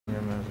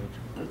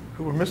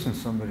Who we're missing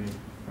somebody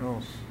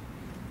else?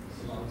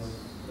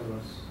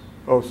 Solas.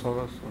 Oh,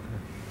 Solas.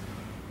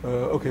 Okay.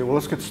 Okay. Well,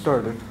 let's get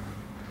started.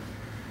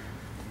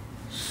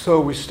 So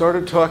we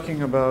started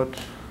talking about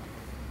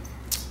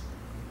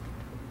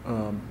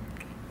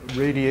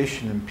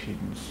radiation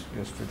impedance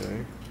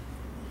yesterday,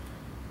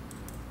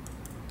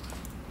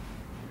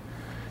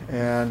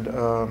 and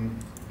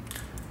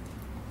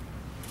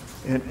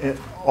in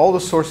all the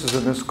sources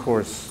in this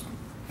course,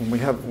 when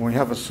we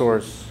have a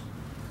source,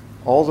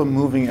 all the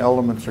moving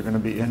elements are going to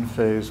be in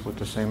phase with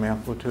the same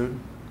amplitude,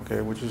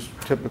 okay, which is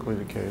typically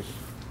the case,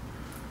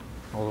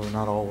 although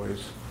not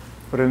always.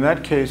 But in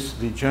that case,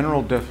 the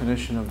general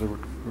definition of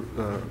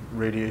the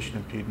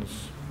radiation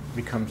impedance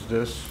becomes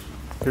this.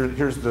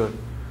 Here's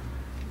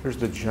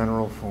the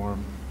general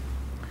form.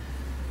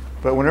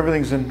 But when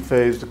everything's in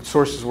phase, the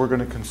sources we're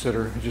going to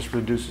consider, it just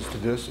reduces to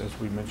this, as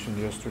we mentioned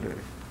yesterday.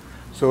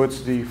 So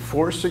it's the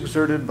force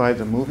exerted by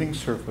the moving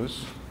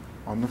surface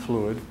on the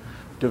fluid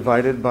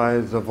divided by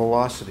the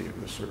velocity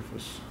of the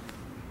surface.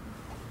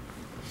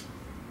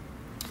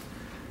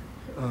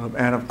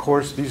 And of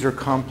course, these are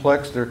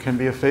complex. There can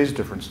be a phase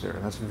difference there.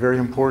 And that's very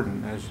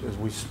important, as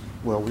we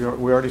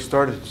already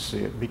started to see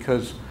it,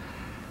 because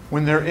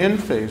when they're in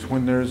phase,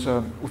 when there's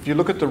if you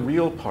look at the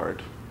real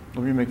part,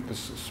 let me make this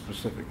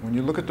specific. When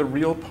you look at the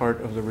real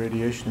part of the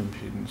radiation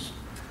impedance,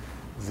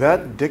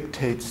 that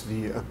dictates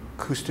the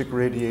acoustic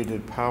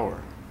radiated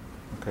power.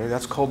 Okay,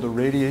 that's called the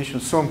radiation.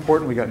 It's so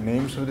important. We got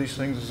names for these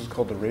things. This is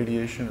called the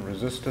radiation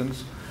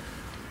resistance.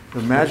 The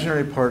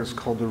imaginary part is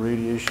called the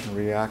radiation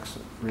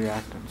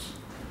reactance.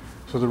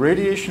 So the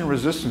radiation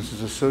resistance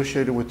is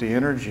associated with the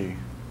energy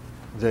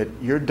that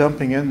you're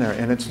dumping in there,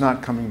 and it's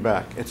not coming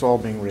back. It's all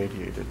being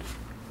radiated.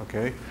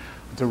 Okay,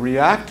 the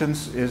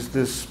reactance is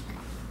this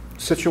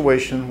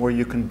situation where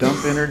you can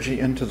dump energy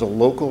into the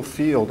local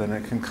field and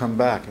it can come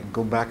back and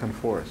go back and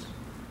forth.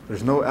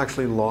 There's no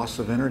actually loss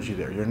of energy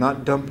there. You're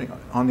not dumping,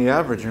 on the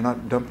average, you're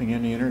not dumping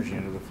any energy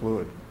into the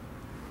fluid.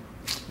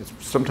 It's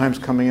sometimes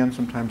coming in,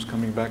 sometimes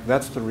coming back.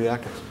 That's the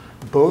reactance.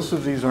 Both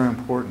of these are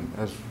important,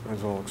 as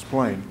I'll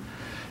explain.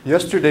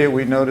 Yesterday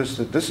we noticed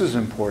that this is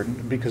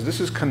important because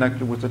this is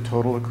connected with the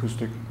total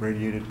acoustic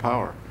radiated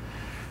power.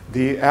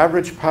 The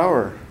average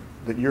power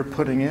that you're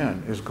putting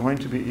in is going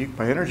to be,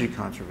 by energy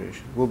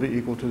conservation, will be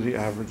equal to the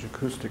average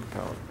acoustic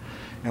power.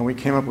 And we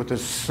came up with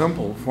this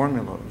simple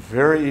formula,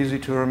 very easy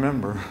to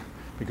remember,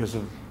 because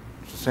it's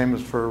the same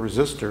as for a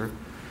resistor.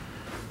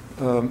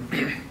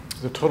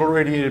 The total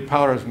radiated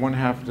power is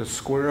 1/2 the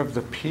square of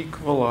the peak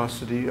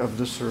velocity of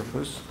the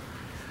surface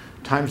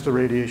times the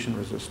radiation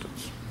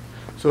resistance.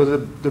 So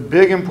the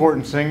big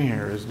important thing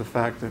here is the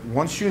fact that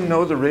once you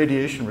know the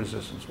radiation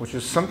resistance, which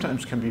is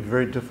sometimes can be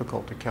very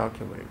difficult to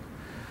calculate,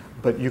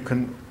 but you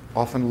can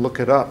often look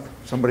it up.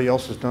 Somebody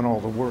else has done all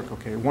the work,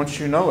 okay? Once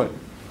you know it,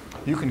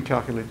 you can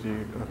calculate the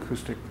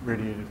acoustic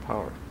radiated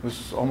power. This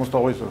is almost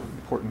always an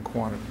important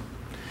quantity.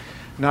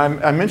 Now,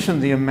 I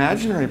mentioned the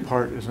imaginary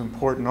part is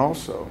important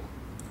also.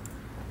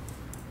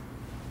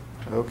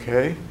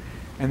 Okay?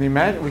 And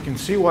we can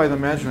see why the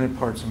imaginary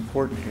part's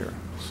important here.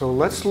 So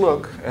let's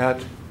look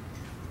at,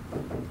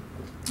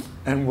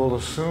 and we'll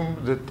assume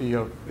that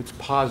it's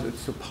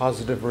a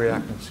positive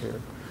reactance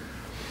here.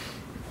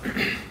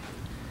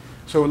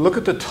 So look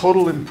at the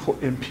total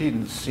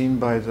impedance seen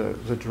by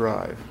the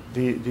drive,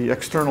 the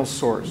external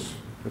source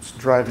that's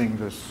driving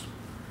this,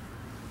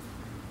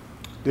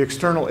 the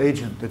external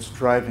agent that's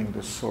driving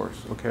this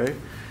source, okay?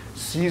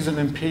 Sees an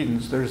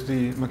impedance. There's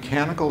the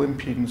mechanical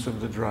impedance of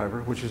the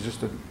driver, which is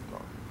just a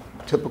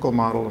typical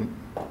model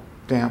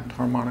damped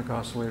harmonic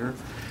oscillator,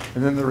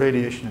 and then the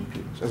radiation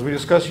impedance. As we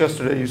discussed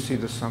yesterday, you see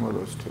the sum of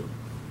those two.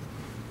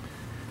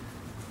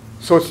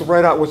 So it's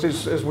right out what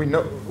these, as we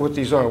know what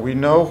these are. We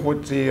know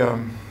what the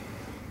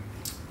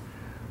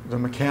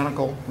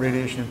mechanical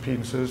radiation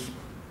impedance is,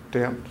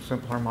 damped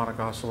simple harmonic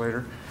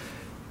oscillator,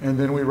 and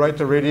then we write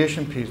the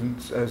radiation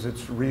impedance as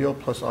its real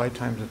plus I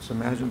times its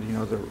imagined. You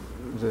know,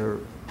 the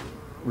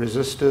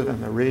resistive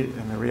and the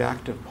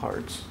reactive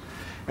parts,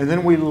 and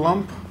then we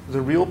lump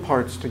the real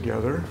parts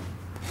together.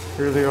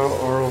 Here they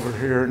are over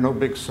here. No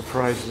big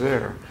surprise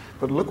there.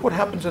 But look what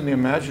happens in the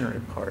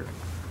imaginary part.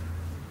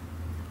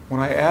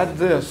 When I add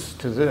this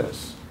to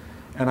this,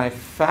 and I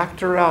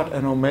factor out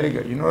an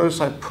omega, you notice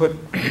I put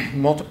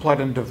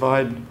multiplied and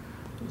divide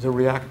the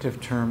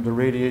reactive term, the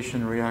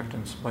radiation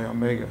reactance, by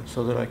omega,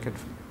 so that I could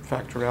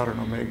factor out an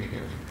omega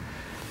here.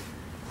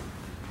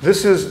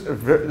 This is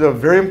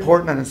very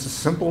important, and it's a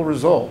simple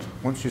result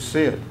once you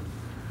see it.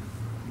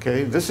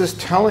 Okay, this is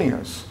telling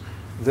us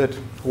that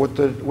what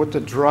the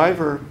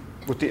driver,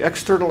 what the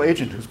external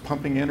agent who's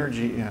pumping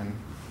energy in.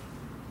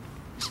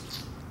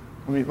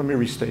 Let me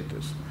restate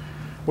this.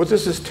 What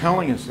this is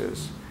telling us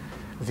is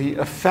the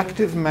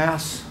effective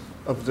mass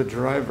of the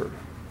driver,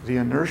 the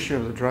inertia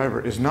of the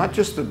driver, is not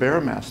just the bare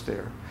mass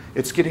there.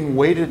 It's getting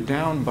weighted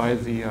down by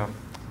the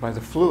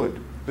fluid.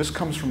 This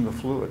comes from the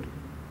fluid.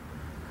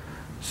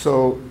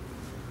 So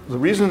the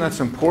reason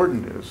that's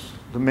important is,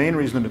 the main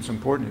reason that it's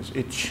important is,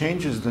 it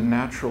changes the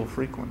natural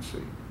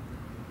frequency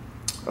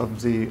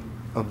of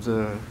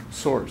the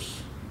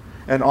source.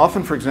 And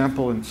often, for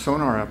example, in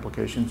sonar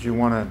applications, you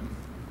want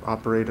to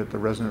operate at the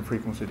resonant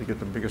frequency to get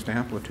the biggest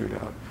amplitude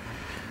out.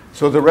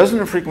 So the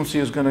resonant frequency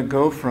is going to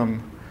go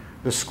from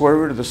the square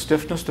root of the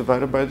stiffness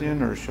divided by the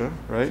inertia,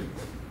 right?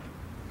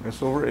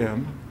 S over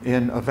m,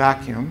 in a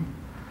vacuum.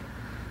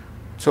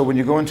 So when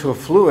you go into a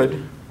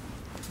fluid,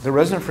 the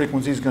resonant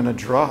frequency is going to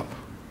drop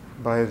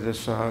by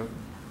this,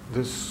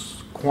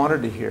 this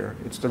quantity here.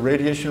 It's the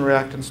radiation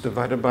reactance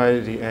divided by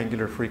the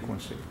angular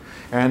frequency.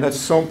 And that's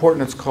so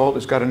important,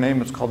 it's got a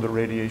name, it's called the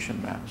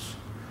radiation mass.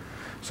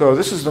 So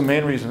this is the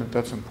main reason that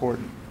that's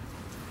important.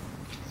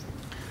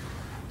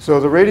 So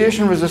the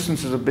radiation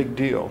resistance is a big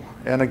deal.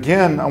 And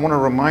again, I want to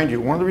remind you,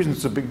 one of the reasons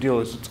it's a big deal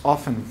is it's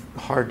often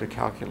hard to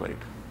calculate.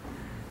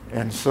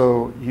 And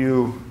so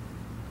you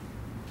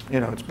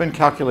know, it's been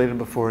calculated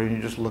before, and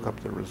you just look up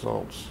the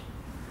results.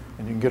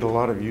 And you can get a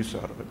lot of use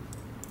out of it.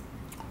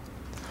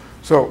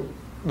 So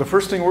the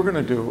first thing we're going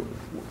to do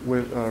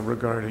with,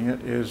 regarding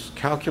it is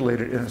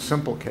calculate it in a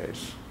simple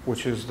case,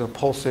 which is the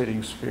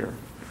pulsating sphere.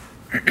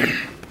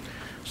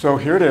 So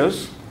here it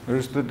is.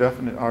 There's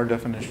the our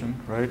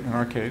definition, right? In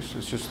our case,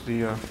 it's just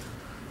the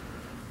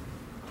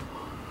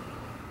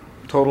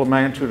total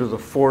magnitude of the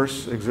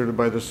force exerted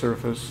by the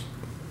surface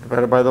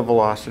divided by the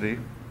velocity.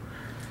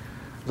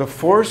 The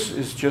force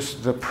is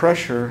just the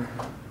pressure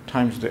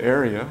times the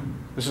area.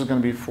 This is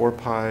going to be 4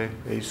 pi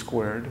a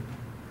squared.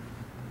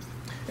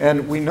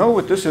 And we know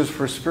what this is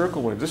for a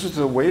spherical wave. This is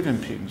the wave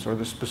impedance, or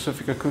the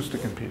specific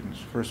acoustic impedance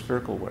for a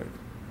spherical wave.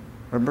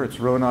 Remember, it's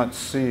rho naught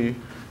c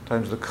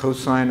times the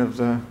cosine of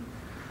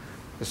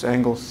this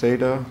angle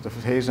theta, the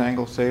phase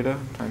angle theta,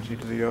 times e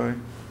to the I.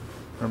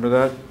 Remember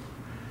that?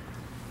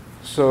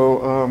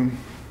 So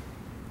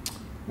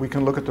we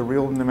can look at the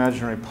real and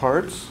imaginary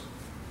parts.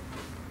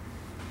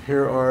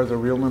 Here are the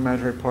real and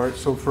imaginary parts.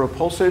 So for a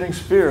pulsating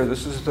sphere,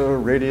 this is the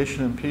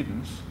radiation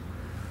impedance.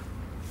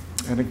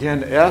 And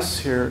again, S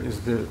here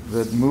is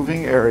the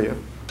moving area,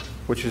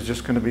 which is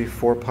just going to be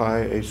 4 pi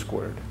a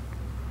squared,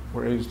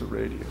 where a is the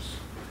radius.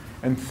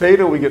 And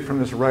theta we get from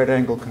this right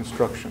angle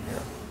construction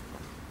here,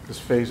 this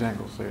phase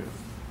angle theta.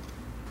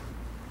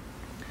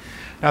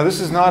 Now this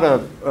is not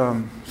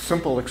a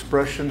simple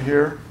expression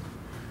here.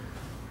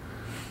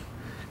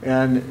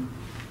 And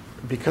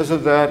because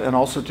of that, and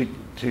also to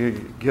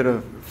get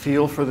a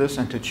feel for this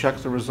and to check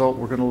the result,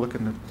 we're going to look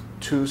at the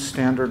 2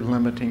 standard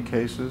limiting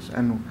cases.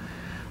 And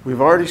we've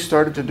already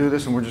started to do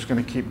this, and we're just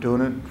going to keep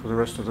doing it for the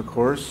rest of the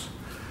course.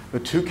 The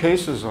 2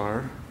 cases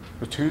are,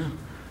 the 2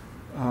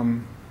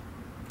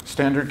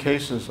 standard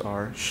cases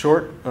are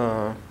short,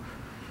 long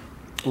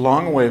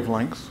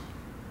wavelengths.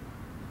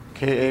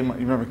 Ka,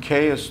 remember,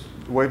 K is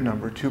the wave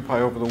number, 2 pi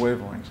over the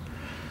wavelength.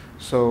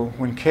 So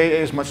when Ka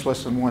is much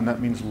less than 1,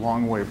 that means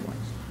long wavelength.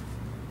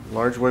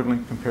 Large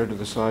wavelength compared to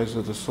the size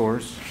of the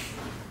source.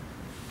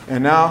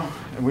 And now,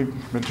 and we've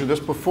been through this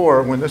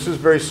before, when this is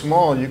very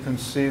small, you can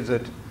see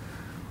that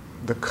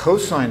the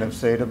cosine of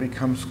theta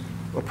becomes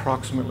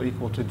approximately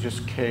equal to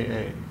just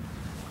Ka.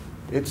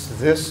 It's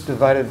this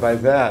divided by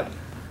that.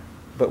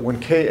 But when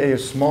Ka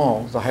is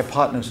small, the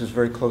hypotenuse is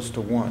very close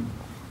to 1.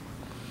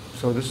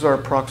 So this is our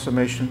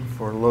approximation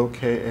for low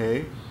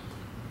Ka.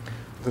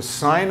 The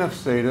sine of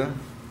theta,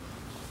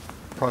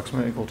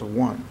 approximately equal to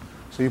 1.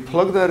 So you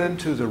plug that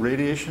into the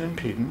radiation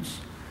impedance,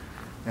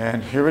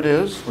 and here it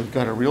is. We've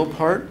got a real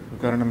part,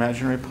 we've got an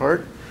imaginary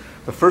part.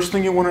 The first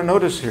thing you want to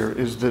notice here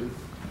is that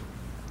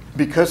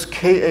because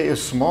Ka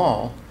is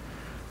small,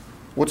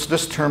 what's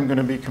this term going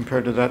to be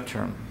compared to that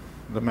term,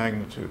 the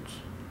magnitudes?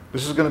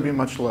 This is going to be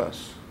much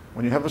less.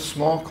 When you have a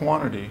small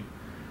quantity,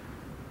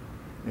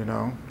 you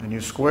know, and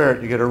you square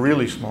it, you get a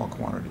really small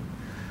quantity.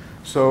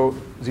 So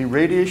the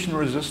radiation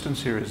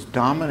resistance here is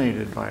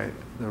dominated by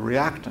the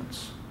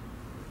reactance.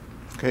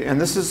 Okay,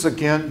 and this is,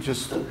 again,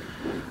 just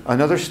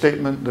another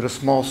statement that a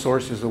small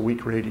source is a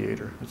weak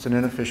radiator. It's an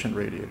inefficient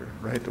radiator,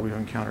 right, that we've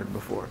encountered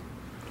before.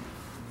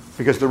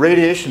 Because the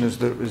radiation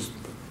is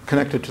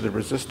connected to the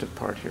resistive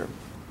part here.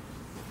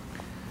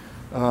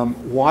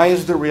 Why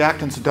is the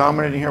reactance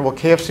dominating here? Well,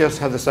 KFCS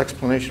has this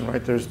explanation,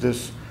 right? There's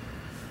this,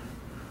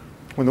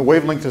 when the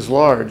wavelength is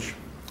large,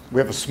 we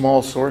have a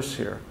small source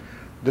here.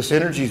 This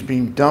energy is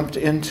being dumped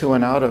into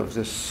and out of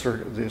this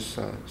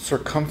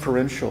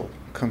circumferential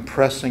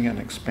compressing and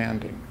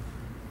expanding.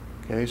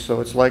 Okay, so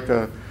it's like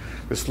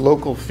this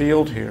local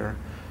field here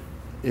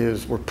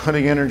is, we're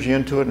putting energy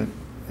into it and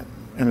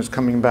it's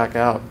coming back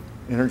out.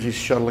 Energy is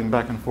shuttling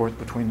back and forth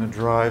between the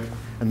drive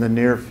and the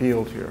near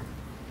field here.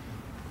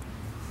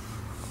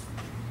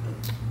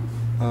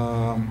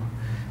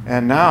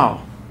 And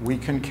now we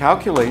can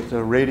calculate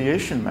the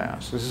radiation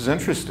mass. This is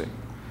interesting.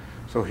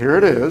 So here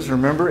it is.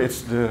 Remember,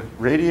 it's the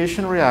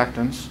radiation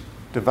reactance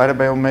divided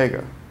by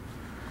omega.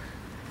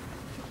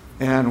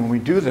 And when we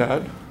do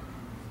that,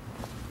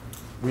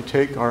 we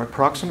take our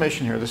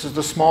approximation here. This is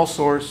the small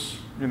source,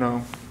 you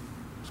know,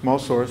 small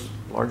source,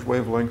 large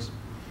wavelengths.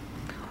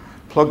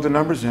 Plug the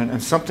numbers in,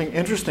 and something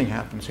interesting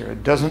happens here.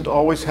 It doesn't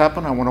always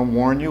happen. I want to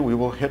warn you, we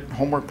will hit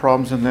homework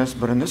problems in this,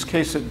 but in this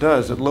case it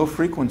does. At low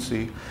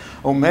frequency,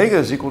 omega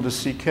is equal to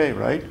Ck,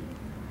 right?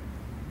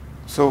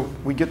 So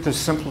we get this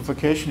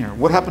simplification here.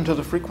 What happened to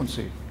the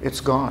frequency? It's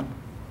gone.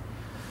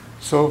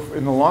 So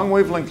in the long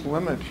wavelength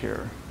limit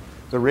here,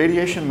 the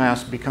radiation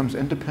mass becomes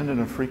independent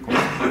of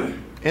frequency.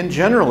 In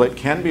general, it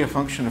can be a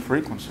function of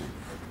frequency.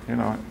 You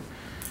know,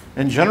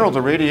 in general,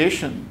 the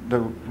radiation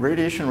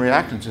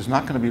reactance is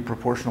not going to be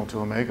proportional to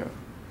omega,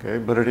 okay?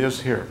 But it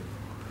is here.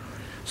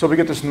 So we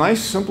get this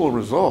nice simple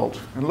result,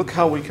 and look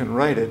how we can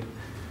write it.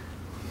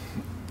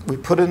 We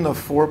put in the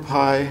 4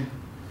 pi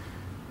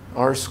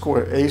r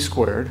squared, a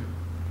squared,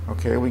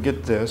 okay, we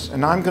get this,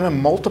 and now I'm going to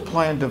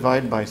multiply and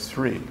divide by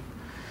 3.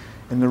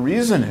 And the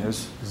reason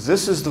is,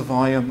 this is the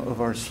volume of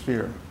our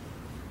sphere,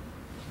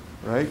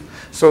 right?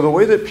 So the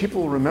way that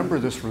people remember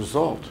this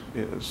result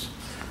is,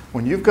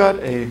 when you've got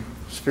a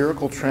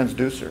spherical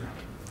transducer,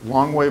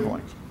 long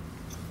wavelength,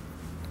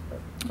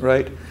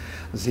 right,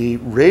 the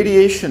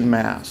radiation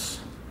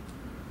mass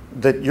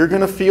that you're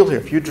going to feel here,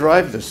 if you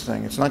drive this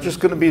thing, it's not just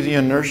going to be the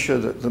inertia,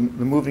 the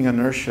moving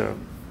inertia,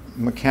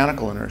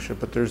 mechanical inertia,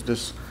 but there's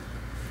this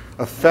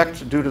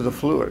effect due to the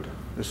fluid,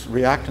 this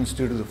reactance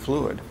due to the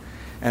fluid.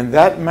 And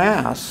that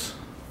mass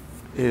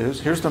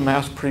is, here's the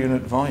mass per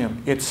unit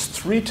volume. It's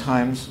 3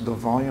 times the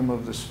volume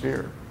of the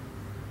sphere.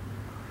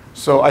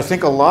 So I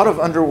think a lot of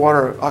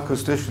underwater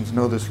acousticians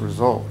know this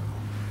result.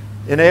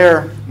 In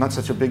air, not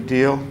such a big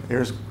deal.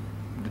 The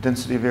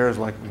density of air is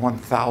like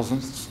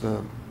 1/1000th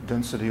the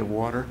density of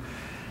water.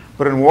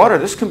 But in water,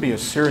 this can be a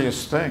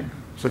serious thing.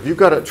 So if you've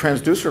got a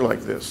transducer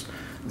like this,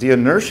 the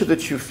inertia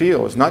that you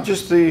feel is not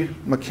just the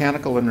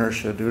mechanical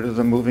inertia due to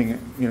the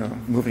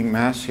moving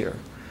mass here.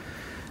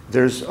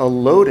 There's a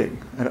loading,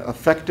 an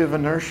effective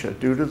inertia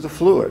due to the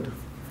fluid,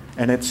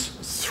 and it's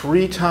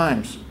 3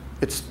 times.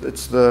 It's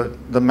the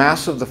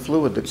mass of the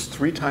fluid that's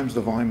 3 times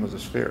the volume of the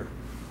sphere.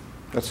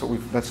 That's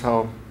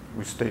how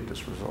we state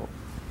this result.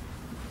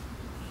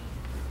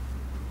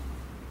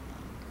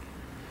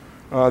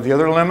 The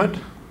other limit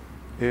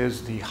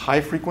is the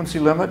high frequency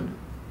limit.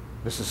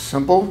 This is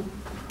simple.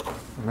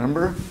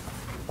 Remember?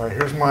 All right,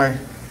 here's my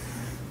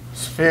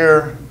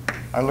sphere.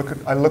 I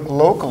look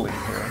locally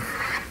here,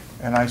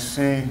 and I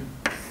see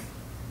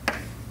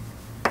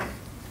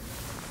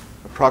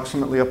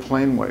approximately a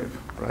plane wave,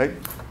 right?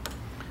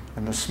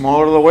 And the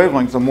smaller the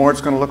wavelength, the more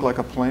it's going to look like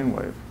a plane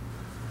wave.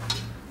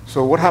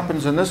 So what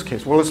happens in this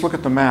case? Well, let's look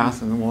at the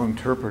math, and then we'll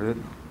interpret it.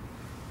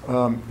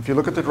 If you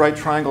look at the right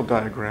triangle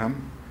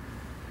diagram,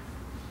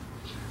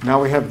 now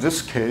we have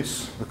this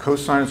case. The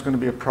cosine is going to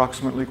be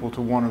approximately equal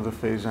to 1 of the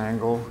phase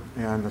angle,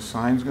 and the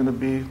sine is going to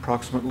be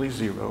approximately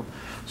 0.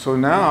 So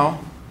now,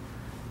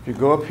 if you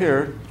go up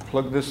here,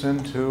 plug this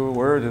into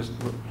where it is,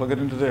 plug it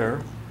into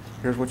there,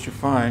 here's what you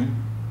find.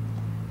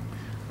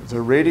 The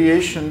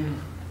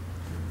radiation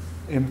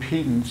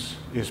impedance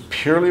is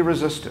purely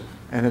resistive,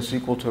 and it's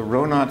equal to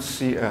rho naught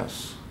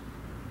CS.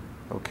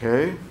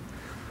 Okay?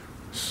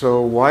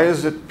 So why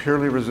is it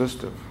purely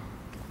resistive?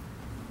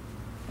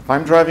 If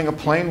I'm driving a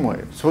plane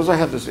wave, suppose I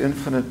have this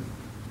infinite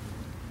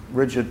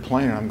rigid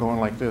plane and I'm going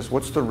like this,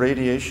 what's the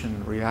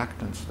radiation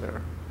reactance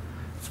there?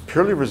 It's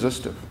purely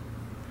resistive.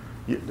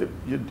 The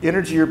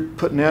energy you're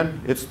putting in,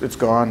 it's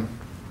gone.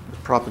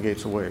 It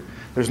propagates away.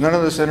 There's none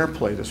of this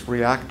interplay, this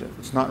reactive.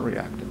 It's not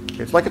reactive.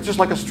 It's just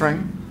like a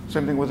string.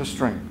 Same thing with a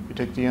string. You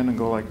take the end and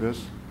go like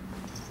this.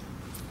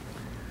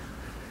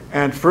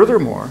 And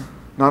furthermore,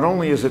 not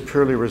only is it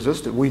purely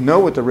resistive, we know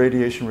what the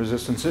radiation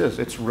resistance is.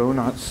 It's rho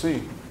naught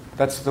C.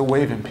 That's the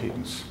wave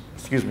impedance.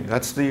 Excuse me,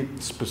 that's the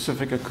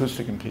specific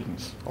acoustic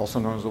impedance, also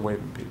known as the wave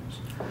impedance.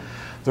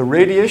 The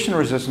radiation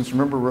resistance,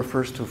 remember,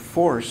 refers to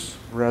force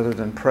rather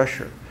than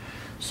pressure.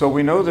 So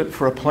we know that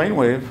for a plane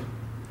wave,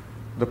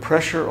 the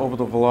pressure over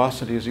the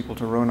velocity is equal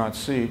to rho naught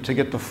C. To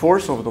get the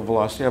force over the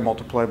velocity, I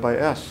multiply by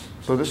S.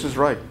 So this is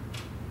right.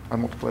 I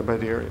multiply by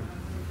the area.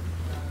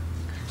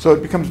 So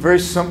it becomes very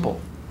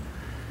simple.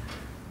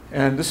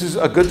 And this is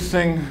a good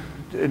thing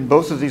in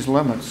both of these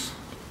limits.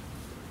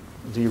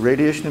 The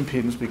radiation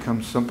impedance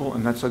becomes simple,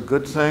 and that's a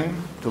good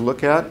thing to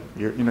look at.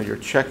 We're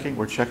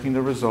checking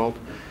the result,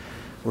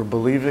 we're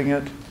believing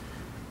it.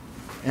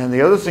 And the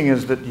other thing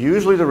is that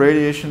usually the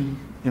radiation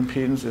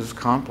impedance is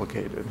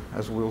complicated,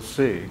 as we'll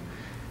see.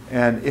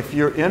 And if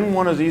you're in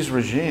one of these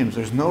regimes,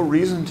 there's no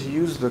reason to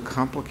use the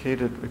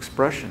complicated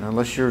expression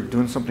unless you're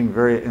doing something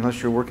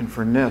unless you're working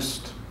for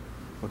NIST,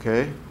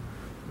 okay?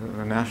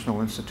 The National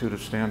Institute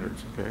of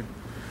Standards, okay?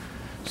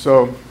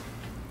 So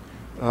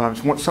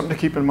it's something to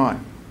keep in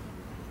mind.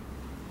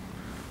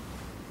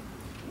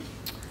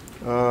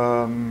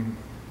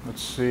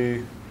 Let's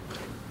see.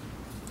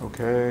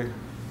 Okay.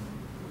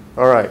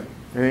 All right.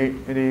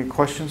 Any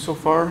questions so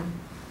far?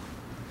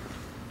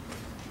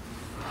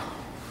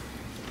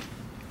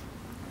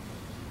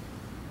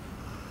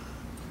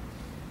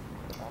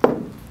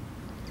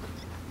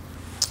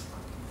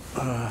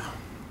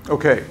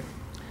 Okay.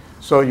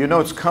 So you know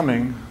it's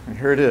coming, and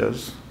here it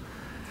is.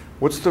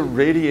 What's the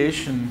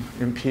radiation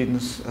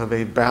impedance of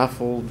a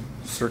baffled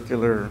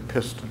circular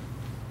piston?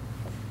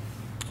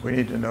 We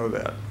need to know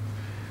that.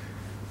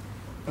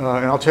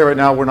 And I'll tell you right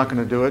now, we're not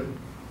going to do it.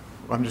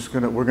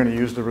 We're going to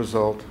use the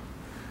result.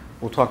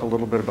 We'll talk a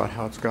little bit about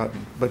how it's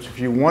gotten. But if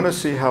you want to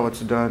see how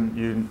it's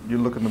done, you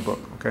look in the book,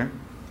 okay?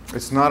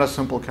 It's not a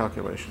simple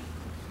calculation.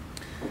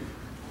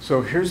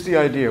 So here's the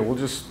idea. We'll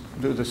just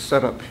do the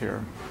setup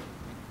here.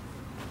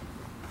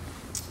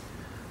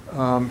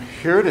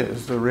 Here it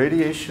is, the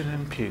radiation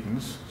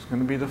impedance. It's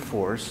going to be the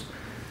force.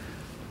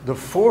 The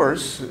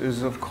force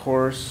is, of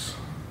course,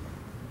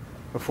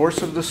 the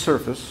force of the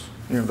surface,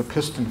 the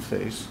piston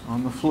face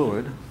on the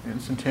fluid,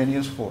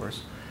 instantaneous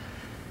force,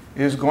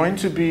 is going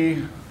to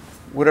be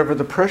whatever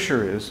the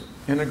pressure is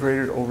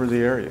integrated over the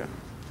area.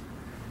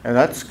 And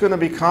that's going to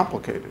be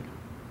complicated.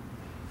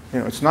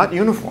 It's not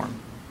uniform.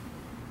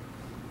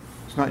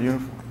 It's not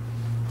uniform.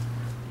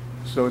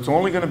 So it's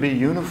only going to be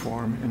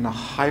uniform in the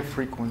high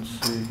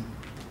frequency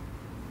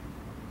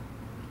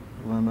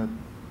limit.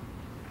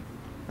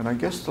 And I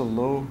guess the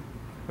low,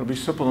 it'll be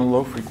simple in the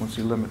low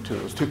frequency limit too.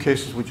 Those two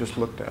cases we just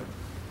looked at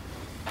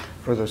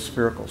for the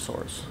spherical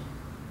source.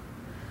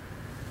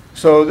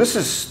 So this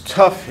is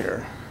tough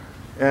here.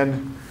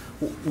 And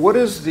what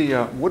is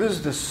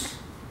this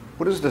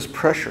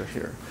pressure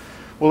here?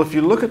 Well, if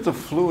you look at the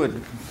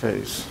fluid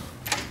phase,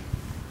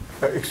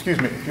 excuse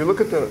me, if you look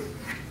at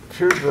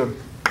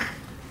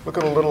look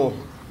at a little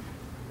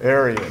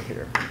area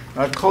here.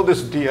 I've called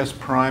this ds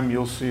prime.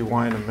 You'll see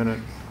why in a minute,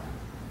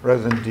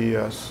 rather than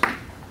ds.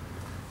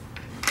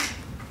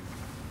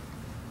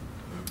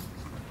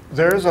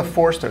 There is a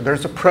force there.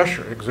 There's a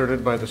pressure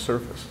exerted by the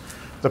surface.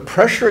 The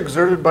pressure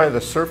exerted by the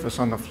surface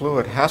on the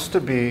fluid has to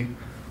be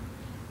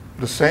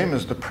the same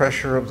as the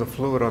pressure of the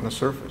fluid on the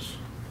surface.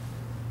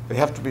 They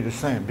have to be the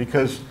same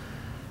because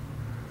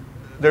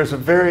there's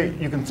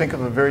you can think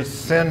of a very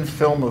thin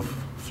film of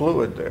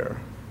fluid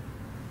there.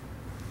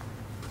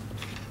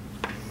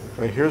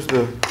 Right, here's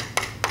the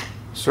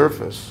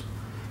surface.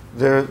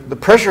 The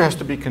pressure has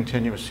to be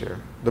continuous here.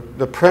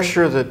 The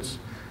pressure that's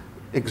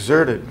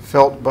exerted,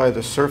 felt by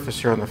the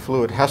surface here on the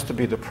fluid, has to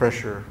be the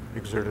pressure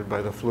exerted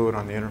by the fluid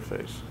on the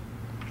interface.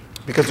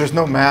 Because there's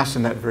no mass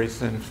in that very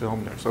thin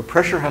film there. So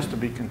pressure has to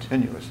be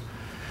continuous.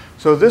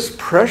 So this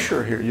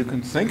pressure here, you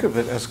can think of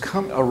it as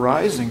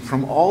arising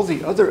from all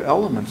the other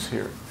elements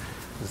here.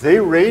 They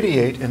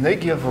radiate and they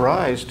give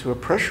rise to a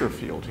pressure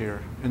field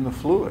here in the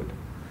fluid.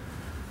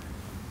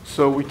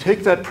 So we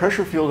take that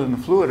pressure field in the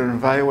fluid and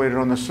evaluate it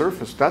on the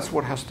surface. That's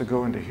what has to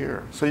go into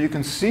here. So you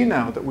can see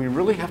now that we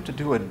really have to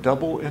do a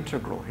double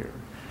integral here.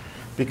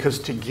 Because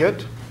to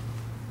get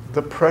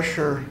the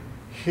pressure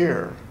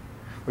here,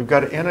 we've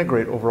got to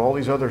integrate over all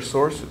these other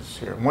sources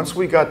here. Once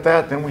we got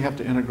that, then we have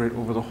to integrate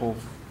over the whole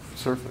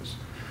surface.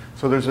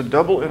 So there's a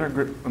double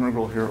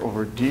integral here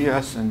over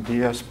ds and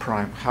ds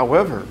prime.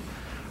 However,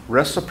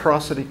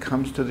 reciprocity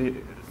comes to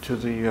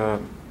the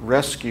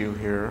rescue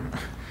here.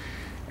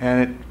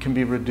 And it can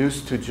be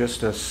reduced to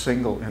just a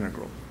single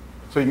integral.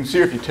 So you can see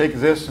if you take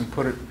this and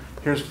put it,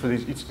 here's for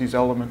each of these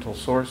elemental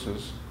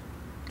sources.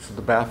 This is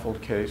the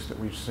baffled case that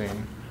we've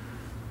seen.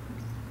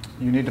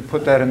 You need to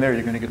put that in there,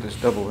 you're going to get this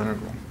double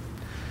integral.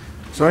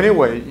 So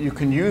anyway, you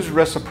can use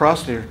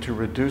reciprocity to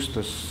reduce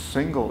the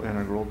single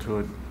integral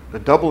to the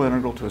double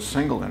integral to a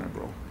single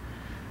integral.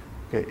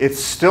 Okay, it's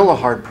still a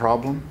hard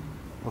problem,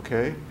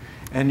 okay?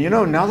 And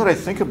now that I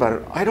think about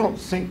it, I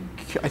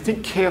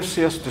think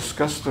KFCS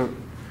discussed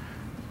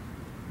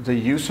the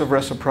use of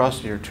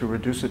reciprocity or to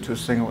reduce it to a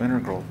single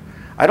integral.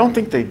 I don't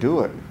think they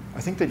do it.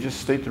 I think they just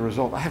state the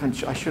result.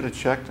 I should have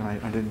checked and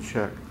I didn't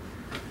check.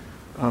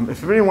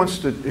 If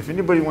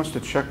anybody wants to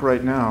check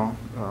right now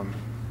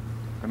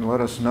and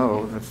let us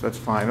know, that's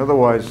fine.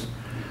 Otherwise,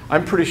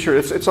 I'm pretty sure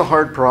it's a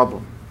hard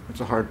problem. It's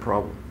a hard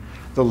problem.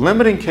 The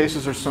limiting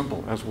cases are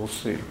simple, as we'll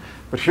see.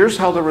 But here's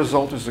how the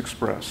result is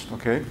expressed,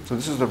 okay? So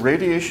this is the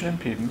radiation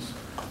impedance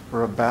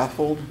for a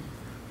baffled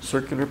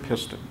circular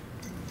piston.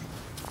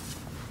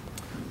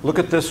 Look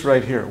at this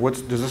right here.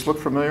 Does this look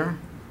familiar?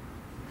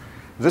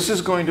 This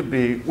is going to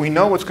be, we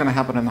know what's going to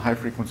happen in the high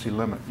frequency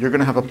limit. You're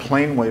going to have a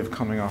plane wave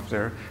coming off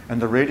there,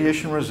 and the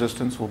radiation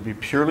resistance will be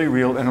purely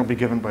real, and it'll be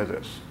given by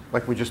this,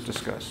 like we just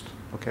discussed,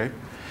 okay?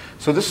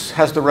 So this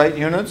has the right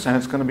units, and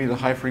it's going to be the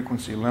high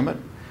frequency limit.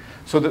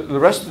 So the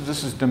rest of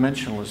this is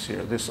dimensionless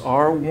here. This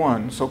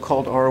R1,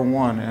 so-called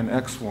R1 and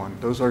X1,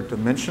 those are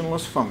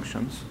dimensionless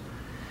functions.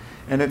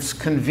 And it's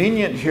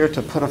convenient here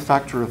to put a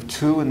factor of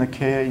 2 in the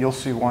Ka. You'll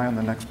see why on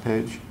the next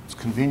page. It's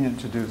convenient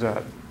to do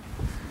that.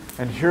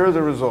 And here are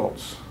the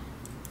results.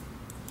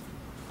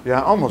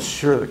 Yeah, I'm almost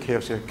sure that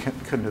KFC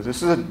couldn't do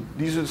this.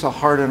 This is a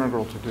hard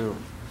integral to do.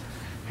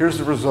 Here's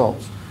the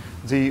results.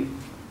 The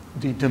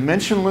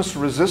dimensionless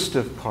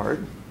resistive part,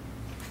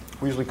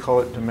 we usually call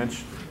it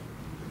dimension.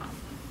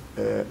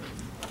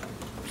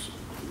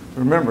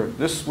 Remember,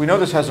 we know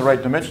this has the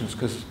right dimensions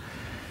because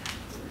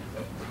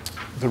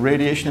the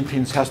radiation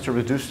impedance has to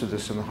reduce to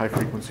this in the high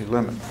frequency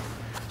limit.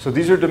 So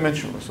these are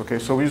dimensionless, okay?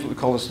 So we usually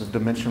call this the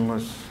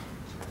dimensionless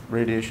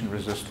radiation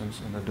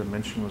resistance and the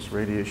dimensionless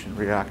radiation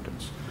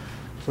reactance.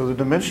 So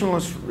the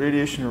dimensionless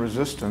radiation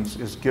resistance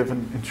is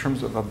given in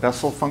terms of a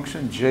Bessel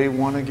function,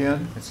 J1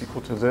 again, it's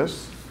equal to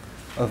this,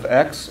 of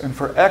X. And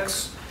for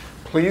X,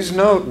 please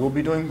note, we'll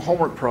be doing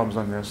homework problems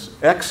on this.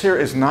 X here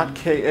is not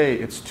Ka,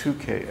 it's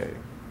 2Ka.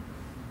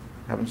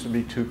 happens to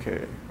be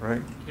 2Ka,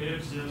 right?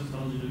 KFCS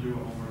tells you to do a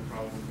homework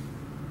problem.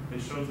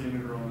 It shows the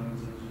integral and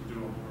it says you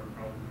do a homework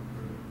problem to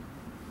prove it.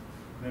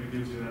 And it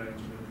gives you that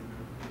answer.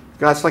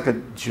 That's like a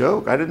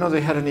joke. I didn't know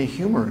they had any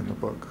humor in the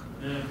book.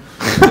 Yeah.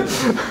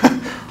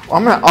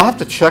 I'll have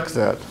to check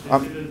that.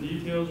 The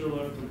details are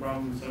left to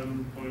problem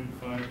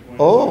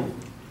 7.5.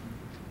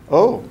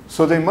 Oh,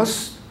 so they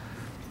must,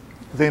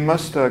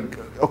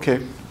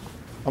 okay,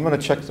 I'm going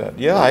to check that.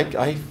 Yeah,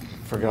 I've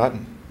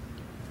forgotten.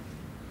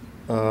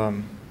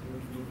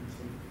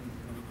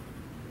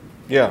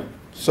 Yeah,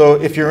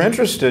 so if you're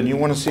interested and you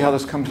want to see how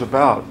this comes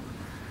about,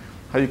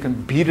 how you can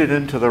beat it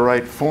into the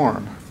right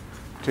form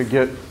to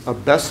get a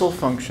Bessel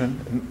function,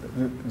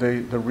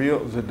 the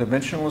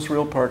dimensionless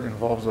real part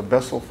involves a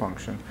Bessel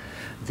function.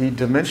 The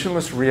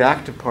dimensionless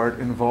reactive part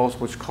involves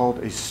what's called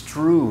a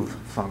Struve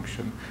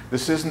function.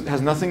 This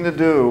has nothing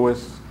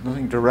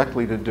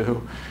directly to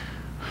do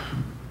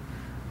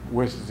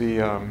with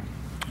the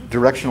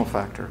directional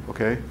factor,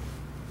 okay?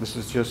 This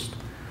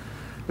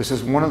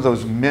is one of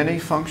those many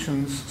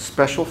functions,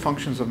 special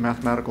functions of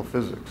mathematical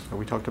physics that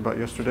we talked about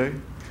yesterday.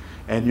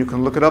 And you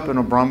can look it up in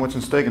Abramowitz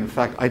and Stegen. In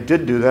fact, I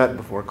did do that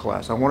before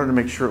class. I wanted to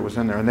make sure it was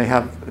in there, and they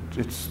have,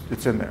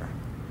 it's in there.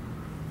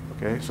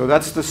 Okay, so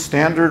that's the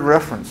standard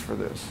reference for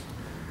this.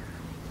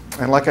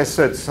 And like I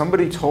said,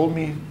 somebody told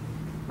me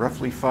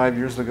roughly 5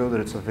 years ago that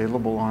it's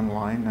available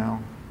online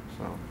now.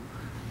 So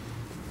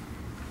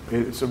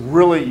it's a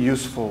really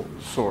useful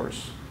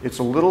source. It's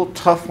a little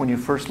tough when you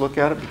first look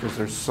at it because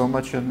there's so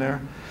much in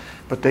there.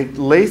 But they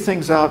lay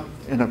things out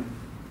in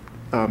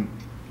a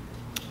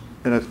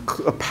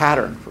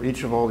pattern for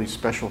each of all these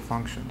special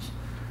functions.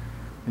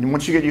 And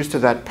once you get used to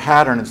that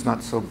pattern, it's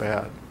not so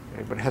bad.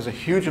 Okay? But it has a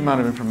huge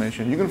amount of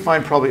information. You can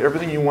find probably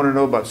everything you want to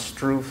know about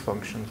Struve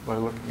functions by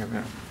looking in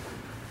there.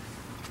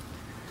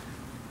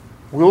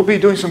 We'll be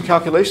doing some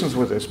calculations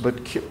with this, but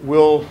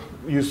we'll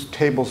use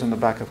tables in the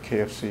back of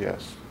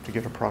KFCS to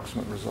get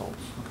approximate results.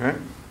 Okay?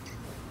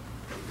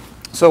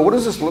 So what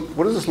does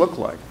this look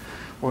like?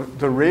 Well,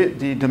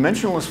 the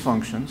dimensionless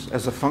functions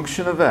as a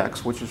function of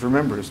x, which is,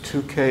 remember, is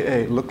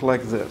 2Ka, look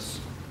like this.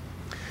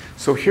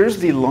 So here's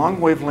the long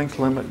wavelength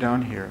limit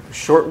down here. The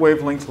short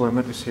wavelength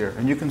limit is here.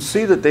 And you can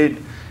see that they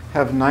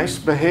have nice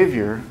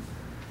behavior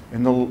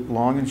in the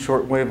long and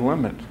short wave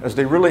limit, as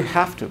they really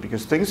have to,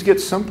 because things get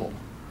simple,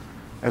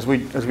 as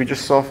we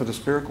just saw for the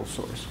spherical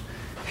source.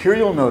 Here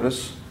you'll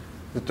notice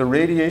that the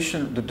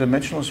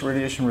dimensionless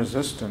radiation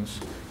resistance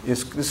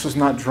this is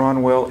not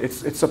drawn well.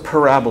 It's a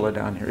parabola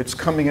down here. It's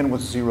coming in with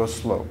zero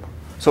slope.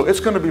 So it's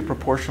going to be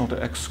proportional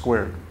to x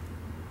squared.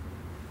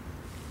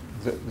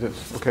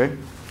 This, okay?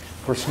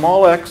 For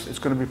small x, it's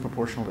going to be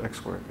proportional to x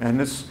squared. And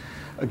this,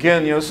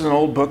 again, this is an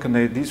old book, and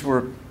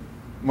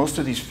most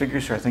of these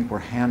figures here, I think, were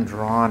hand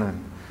drawn,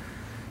 and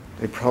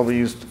they probably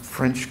used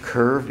French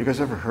curve. You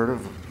guys ever heard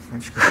of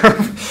French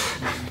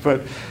curve?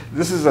 But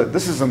this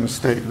is a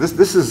mistake.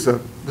 This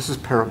is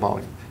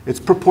parabolic. It's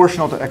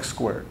proportional to x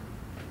squared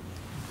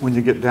when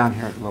you get down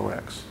here at low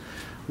x.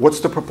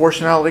 What's the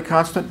proportionality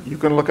constant? You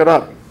can look it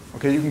up.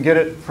 Okay, you can get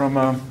it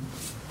from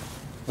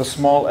the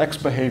small x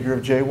behavior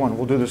of J1.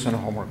 We'll do this in a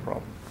homework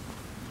problem.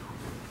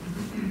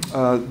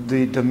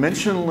 The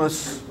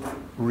dimensionless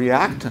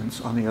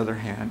reactance, on the other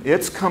hand,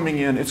 it's coming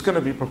in, it's going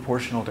to be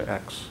proportional to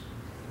x.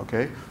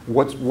 Okay,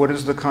 what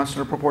is the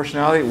constant of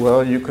proportionality?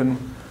 Well, you can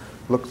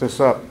look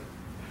this up.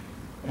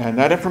 And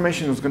that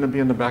information is going to be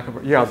in the back of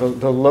it. Yeah,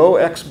 the low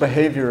x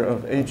behavior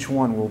of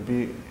H1 will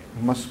be,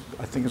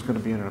 I think is going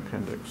to be in an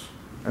appendix.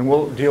 And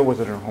we'll deal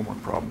with it in a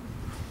homework problem.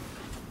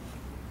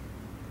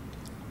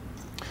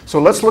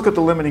 So let's look at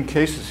the limiting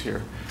cases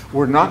here.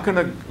 We're not going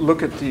to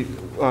look at the,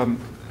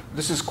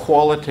 this is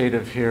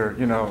qualitative here.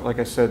 Like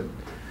I said,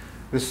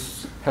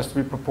 this has to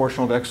be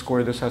proportional to x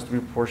squared, this has to be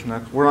proportional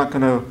to x. We're not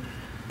going to,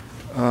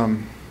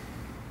 I'm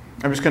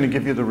just going to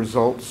give you the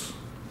results.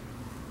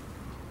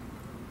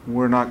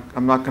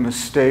 I'm not going to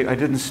state, I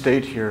didn't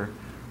state here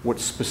what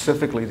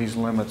specifically these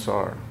limits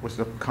are with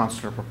the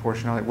constant of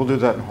proportionality. We'll do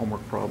that in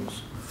homework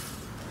problems.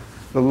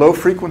 The low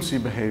frequency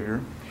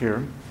behavior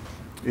here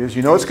is,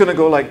 it's going to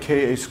go like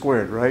Ka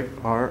squared, right?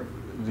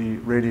 The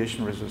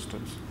radiation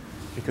resistance,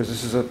 because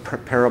this is a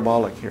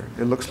parabolic here.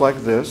 It looks like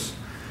this.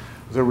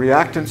 The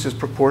reactance is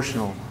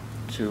proportional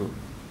to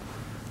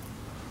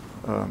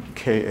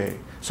Ka.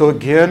 So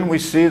again, we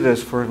see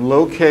this for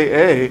low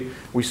Ka,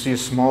 we see a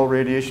small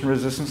radiation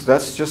resistance.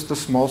 That's just the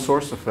small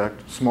source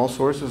effect. Small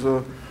source is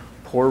a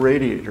poor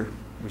radiator.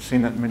 We've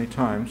seen that many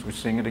times. We're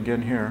seeing it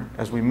again here,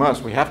 as we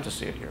must. We have to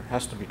see it here. It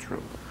has to be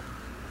true.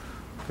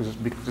 Because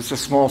it's a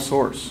small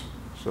source,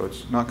 so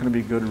it's not going to be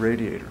a good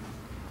radiator.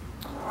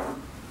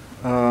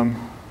 Now,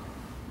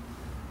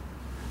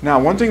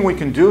 one thing we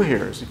can do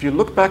here is, if you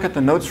look back at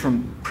the notes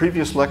from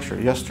previous lecture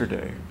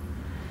yesterday,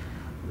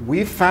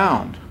 we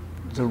found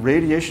the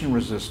radiation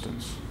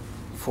resistance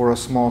for a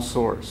small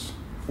source.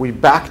 We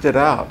backed it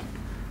out,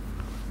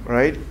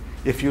 right?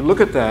 If you look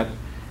at that,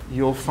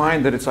 you'll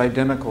find that it's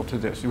identical to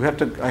this.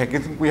 I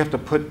think we have to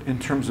put in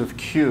terms of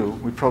Q,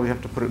 we probably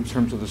have to put it in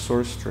terms of the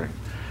source string.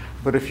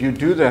 But if you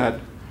do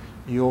that,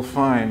 you'll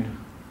find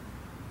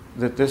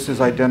that this is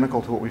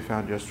identical to what we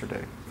found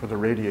yesterday for the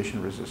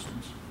radiation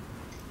resistance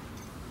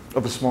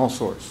of a small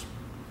source.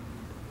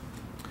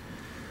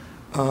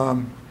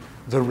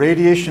 The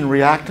radiation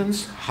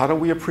reactance, how do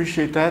we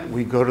appreciate that?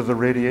 We go to the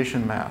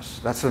radiation mass.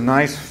 That's a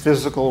nice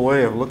physical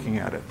way of looking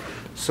at it.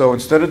 So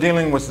instead of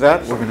dealing with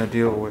that, we're going to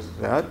deal with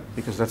that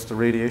because that's the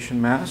radiation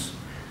mass.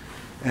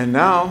 And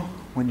now,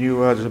 when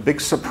you, there's a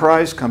big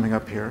surprise coming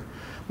up here.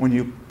 When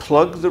you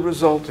plug the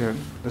result in,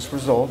 this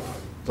result,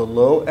 the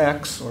low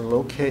X or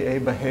low Ka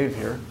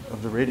behavior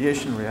of the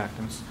radiation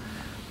reactance,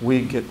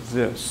 we get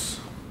this.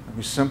 And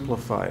we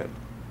simplify it.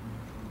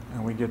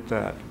 And we get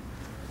that.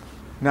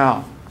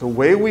 Now, the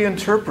way we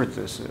interpret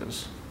this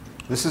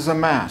is a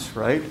mass,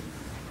 right?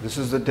 This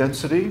is the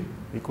density,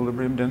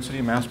 equilibrium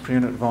density, mass per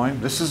unit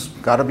volume. This has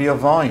got to be a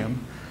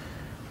volume.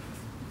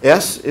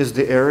 S is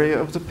the area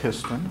of the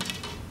piston.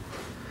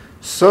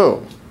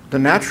 So, the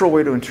natural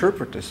way to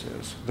interpret this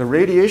is, the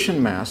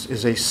radiation mass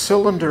is a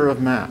cylinder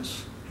of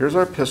mass. Here's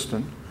our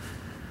piston.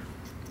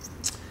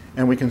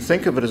 And we can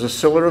think of it as a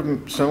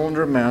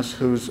cylinder of mass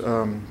whose,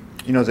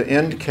 the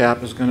end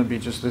cap is going to be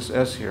just this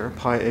S here,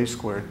 pi a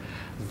squared.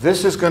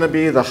 This is going to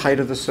be the height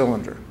of the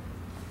cylinder,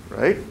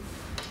 right?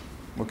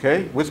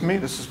 Okay, with me?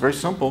 This is very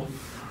simple.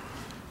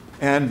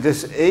 And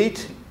this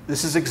 8,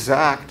 this is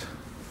exact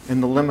in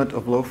the limit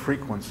of low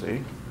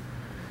frequency.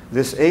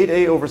 This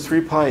 8a over 3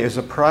 pi is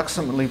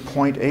approximately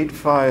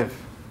 0.85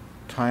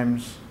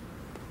 times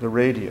the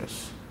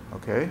radius,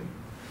 okay?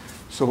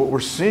 So what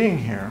we're seeing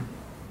here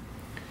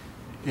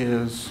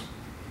is,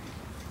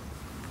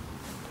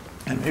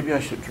 and maybe I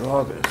should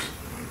draw this.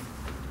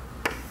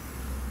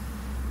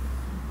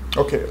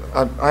 Okay,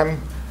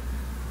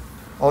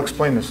 I'll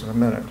explain this in a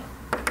minute.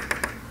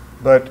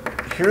 But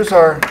here's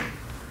our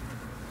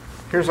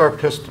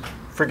piston.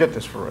 Forget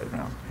this for right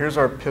now. Here's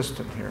our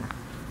piston here.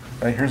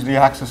 Right, here's the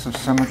axis of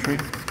symmetry.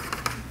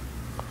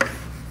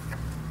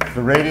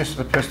 The radius of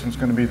the piston is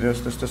going to be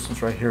this. This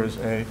distance right here is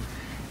A.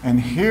 And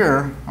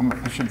here,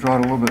 I should draw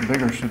it a little bit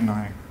bigger, shouldn't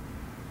I?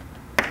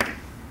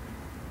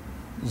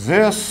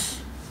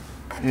 This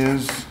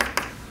is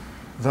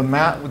the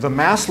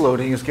mass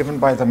loading is given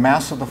by the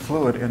mass of the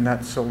fluid in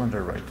that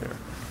cylinder right there.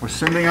 We're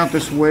sending out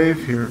this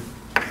wave here.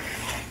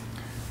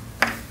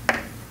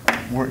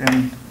 We're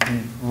in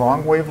the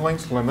long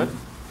wavelength limit.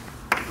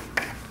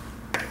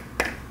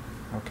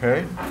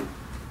 Okay?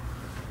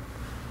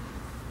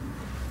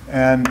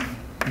 And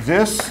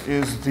this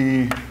is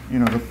the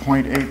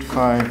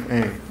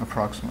 0.85A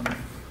approximately.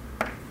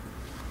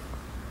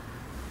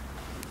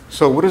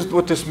 So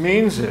what this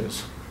means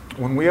is,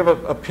 when we have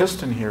a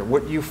piston here,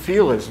 what you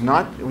feel is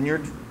not, when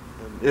you're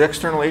the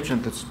external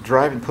agent that's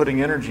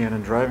putting energy in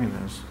and driving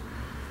this,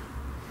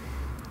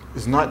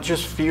 is not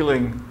just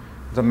feeling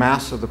the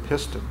mass of the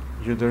piston.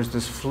 There's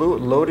this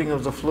fluid, loading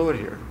of the fluid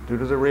here due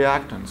to the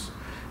reactance,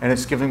 and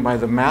it's given by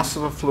the mass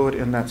of the fluid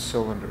in that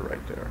cylinder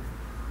right there.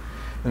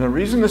 And the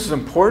reason this is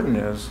important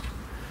is,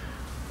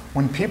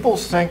 when people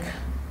think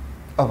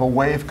of a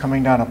wave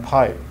coming down a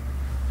pipe,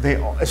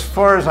 as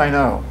far as I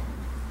know,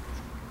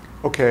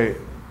 okay,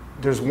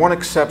 there's one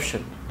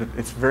exception.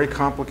 It's very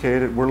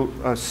complicated.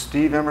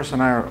 Steve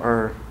Emerson and I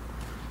are,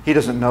 he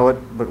doesn't know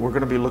it, but we're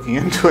going to be looking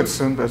into it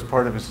soon as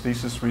part of his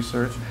thesis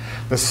research.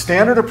 The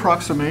standard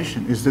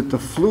approximation is that the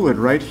fluid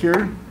right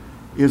here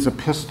is a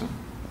piston.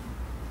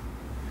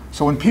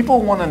 So when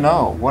people want to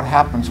know what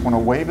happens when a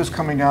wave is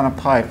coming down a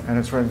pipe and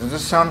it's running, does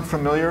this sound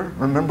familiar?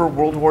 Remember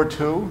World War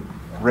II?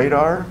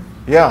 Radar?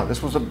 Yeah,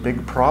 this was a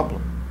big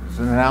problem. It's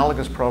an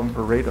analogous problem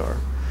for radar.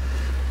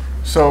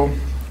 So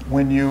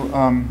when you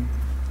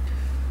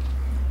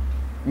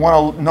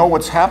want to know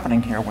what's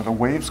happening here, where the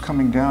wave's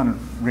coming down and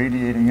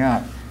radiating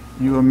out,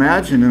 you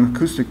imagine in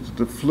acoustics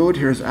the fluid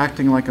here is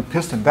acting like a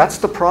piston. That's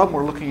the problem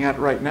we're looking at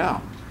right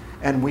now.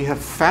 And we have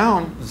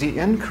found the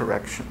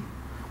incorrection.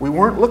 We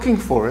weren't looking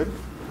for it.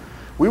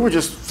 We were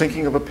just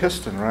thinking of a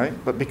piston, right?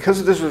 But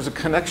because there's a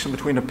connection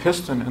between a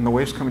piston and the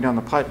waves coming down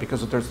the pipe,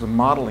 because there's the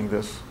modeling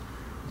this,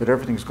 that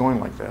everything's going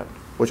like that,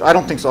 which I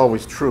don't think is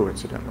always true,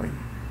 incidentally.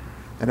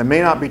 And it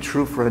may not be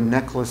true for a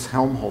necklace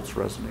Helmholtz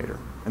resonator.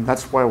 And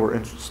that's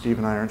why Steve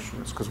and I are interested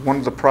in this, because one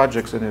of the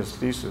projects in his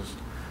thesis,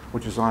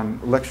 which is on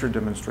lecture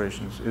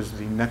demonstrations, is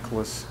the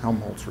necklace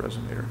Helmholtz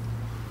resonator.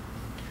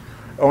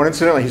 Oh, and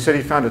incidentally, he said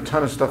he found a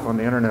ton of stuff on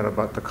the internet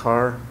about the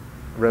car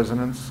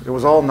resonance. It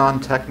was all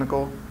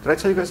non-technical. Did I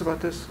tell you guys about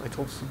this? I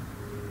told some.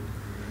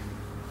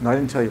 No, I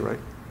didn't tell you, right?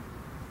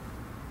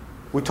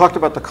 We talked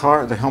about the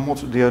car, the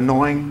Helmholtz, the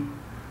annoying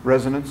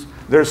resonance.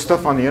 There's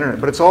stuff on the internet,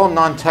 but it's all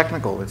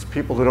non-technical. It's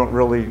people who don't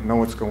really know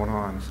what's going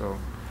on. So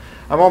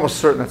I'm almost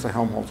certain that's a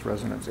Helmholtz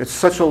resonance. It's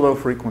such a low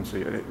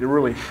frequency. It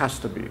really has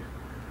to be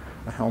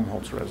a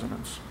Helmholtz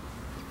resonance.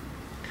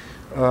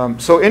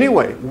 So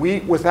anyway,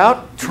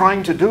 without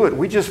trying to do it,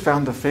 we just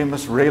found the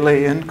famous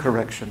Rayleigh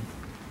correction.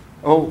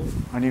 Oh,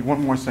 I need one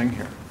more thing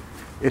here.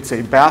 It's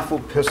a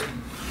baffled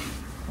piston,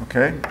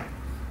 okay?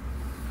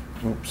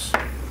 Oops.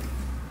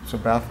 It's a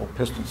baffled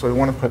piston, so we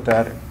want to put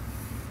that in.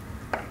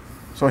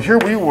 So here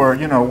we were,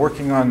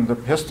 working on the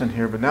piston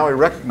here, but now we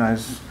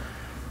recognize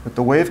with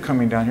the wave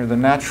coming down here, the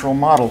natural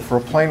model for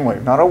a plane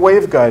wave, not a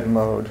waveguide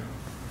mode,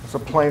 it's a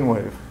plane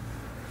wave,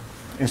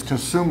 is to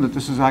assume that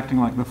this is acting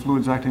like, the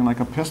fluid's acting like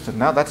a piston.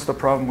 Now that's the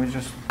problem we're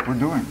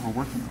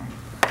working on.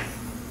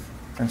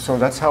 And so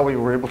that's how we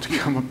were able to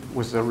come up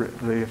with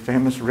the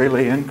famous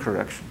Rayleigh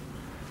correction.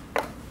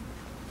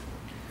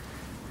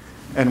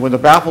 And when the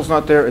baffle's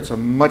not there, it's a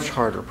much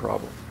harder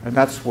problem. And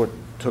that's what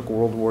took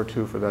World War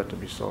II for that to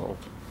be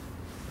solved.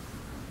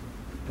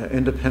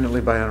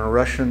 Independently by a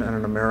Russian and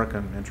an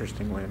American,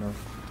 interestingly enough.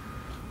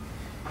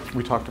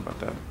 We talked about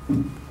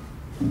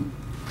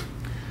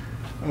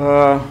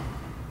that.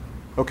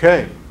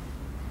 Okay.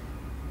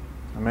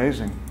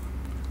 Amazing.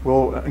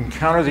 We'll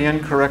encounter the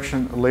end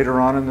correction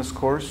later on in this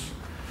course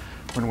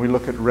when we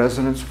look at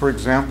resonance. For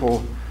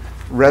example,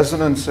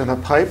 resonance in a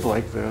pipe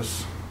like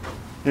this,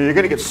 you're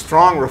going to get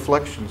strong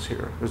reflections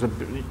here. There's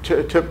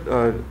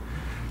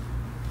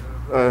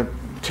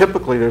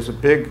typically there's a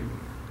big,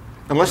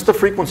 unless the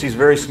frequency is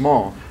very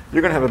small,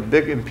 you're going to have a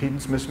big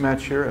impedance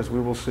mismatch here, as we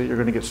will see. You're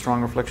going to get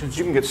strong reflections.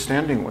 You can get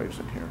standing waves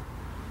in here.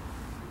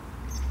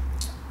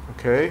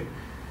 Okay?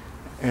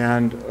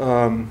 And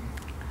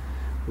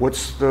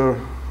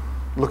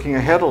looking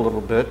ahead a little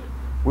bit,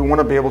 we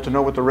want to be able to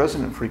know what the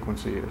resonant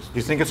frequency is. Do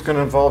you think it's going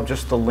to involve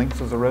just the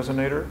length of the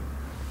resonator?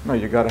 No,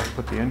 you've got to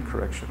put the end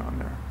correction on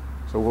there.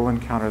 So we'll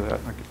encounter that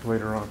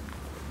later on.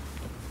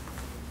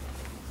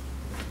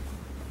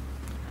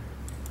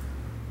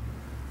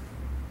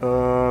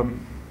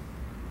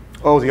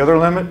 The other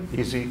limit,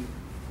 easy,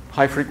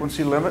 high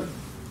frequency limit.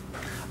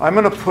 I'm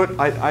going to put,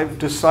 I've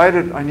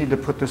decided I need to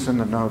put this in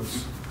the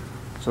notes.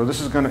 So this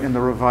is going to, in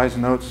the revised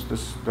notes,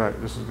 this is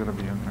going to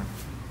be in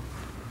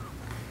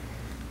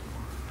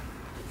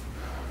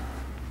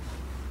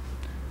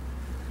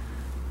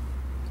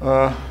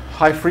there.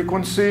 High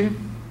frequency.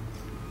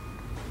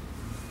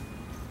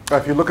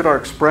 If you look at our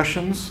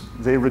expressions,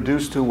 they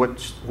reduce to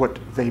what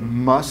they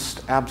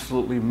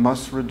absolutely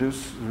must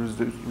reduce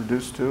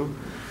to.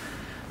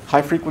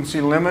 High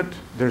frequency limit,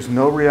 there's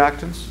no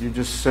reactance. You're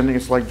just sending,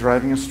 it's like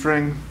driving a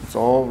string. It's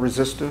all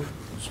resistive.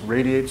 It just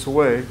radiates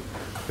away.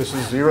 This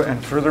is 0,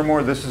 and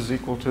furthermore, this is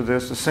equal to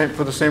this.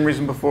 For the same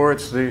reason before,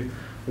 it's the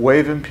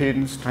wave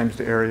impedance times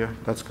the area.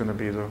 That's going to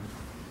be the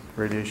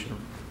radiation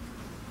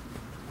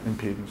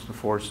impedance, the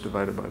force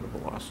divided by the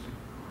velocity.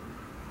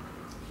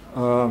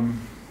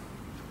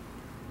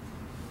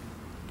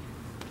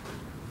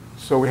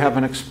 So we have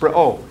an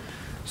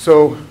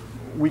so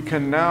we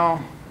can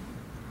now,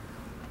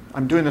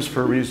 I'm doing this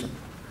for a reason.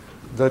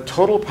 The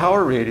total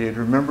power radiated,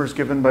 remember, is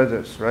given by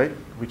this, right?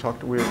 We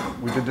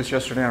did this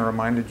yesterday, and I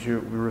reminded you,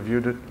 we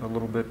reviewed it a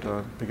little bit at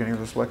the beginning of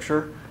this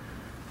lecture.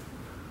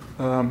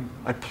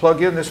 I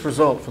plug in this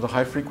result for the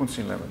high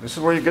frequency limit. This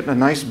is where you're getting a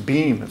nice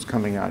beam that's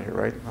coming out here,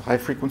 right? The high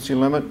frequency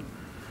limit,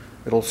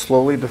 it'll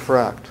slowly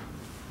diffract.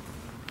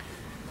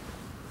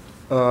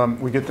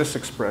 We get this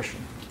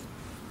expression.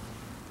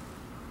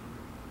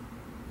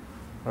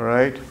 All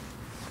right?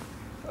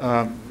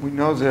 We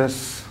know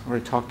this, we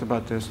already talked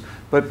about this,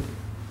 but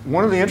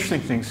one of the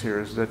interesting things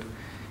here is that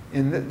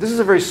this is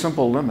a very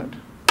simple limit,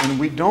 and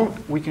we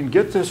can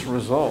get this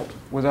result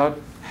without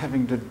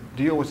having to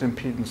deal with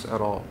impedance at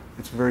all.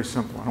 It's very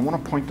simple. And I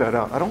want to point that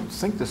out. I don't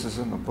think this is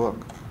in the book.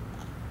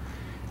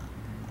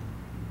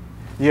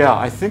 Yeah,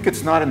 I think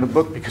it's not in the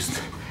book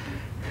because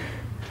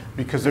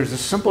there's a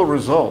simple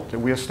result that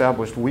we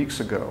established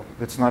weeks ago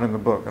that's not in the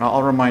book, and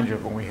I'll remind you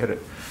of when we hit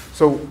it.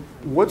 So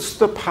what's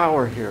the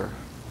power here?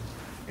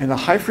 In the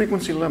high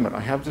frequency limit, I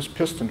have this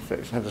piston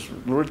phase. I have this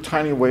little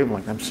tiny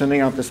wavelength. I'm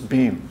sending out this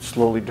beam,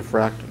 slowly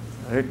diffracting.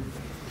 Right,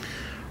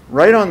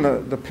 right on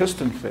the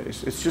piston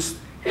phase, it's just,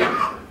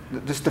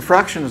 this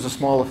diffraction is a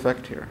small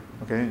effect here.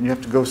 Okay, and you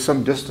have to go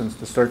some distance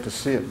to start to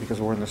see it because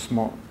we're in the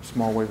small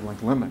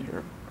wavelength limit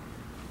here.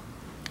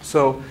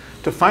 So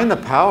to find the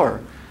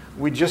power,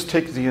 we just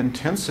take the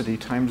intensity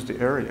times the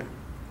area.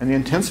 And the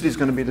intensity is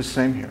going to be the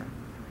same here.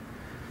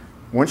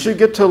 Once you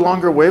get to a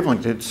longer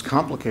wavelength, it's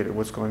complicated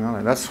what's going on.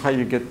 And that's how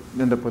you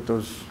end up with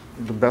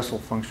the Bessel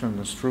function and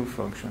the Struve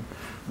function.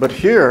 But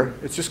here,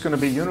 it's just going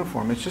to be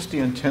uniform. It's just the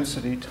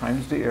intensity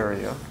times the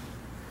area.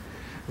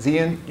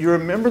 You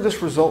remember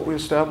this result we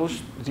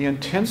established? The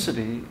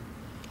intensity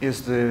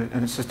is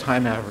and it's the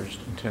time averaged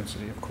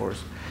intensity, of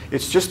course.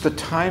 It's just the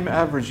time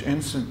average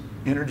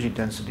energy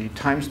density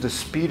times the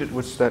speed at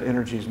which that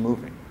energy is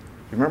moving.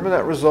 You remember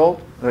that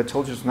result that I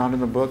told you is not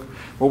in the book?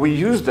 Well, we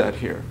used that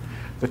here.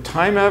 The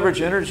time average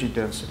energy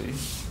density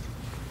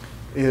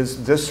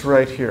is this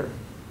right here.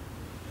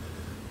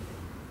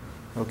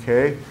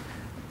 Okay?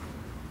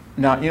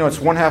 Now, it's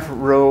 1/2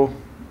 rho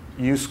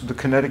u, the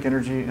kinetic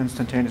energy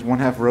instantaneous,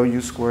 1/2 rho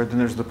u squared. Then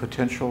there's the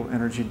potential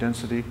energy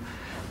density.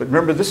 But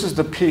remember, this is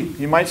the peak.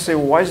 You might say,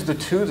 well, why is the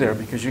 2 there?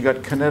 Because you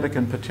got kinetic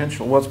and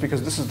potential. Well, it's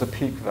because this is the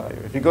peak value.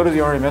 If you go to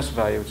the RMS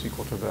value, it's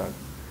equal to that.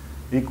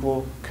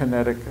 Equal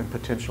kinetic and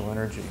potential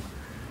energy.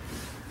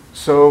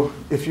 So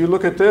if you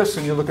look at this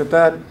and you look at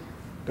that,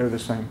 they're the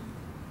same.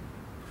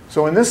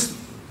 So in this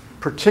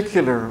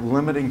particular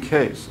limiting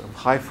case of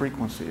high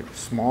frequency, of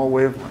small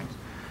wavelength,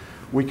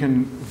 we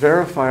can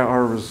verify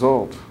our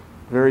result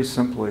very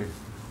simply.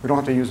 We don't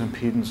have to use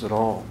impedance at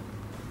all.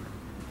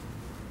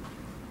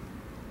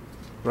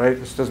 Right?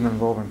 This doesn't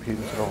involve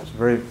impedance at all. It's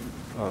very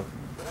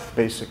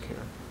basic here.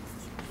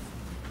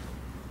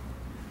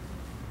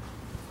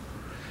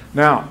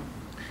 Now,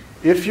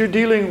 if you're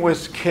dealing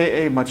with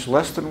Ka much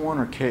less than 1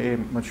 or Ka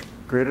much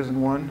greater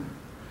than 1,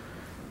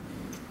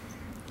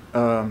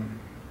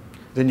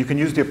 then you can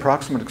use the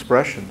approximate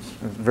expressions.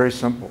 It's very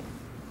simple,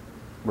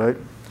 right?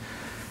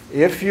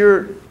 If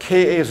your Ka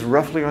is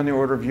roughly on the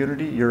order of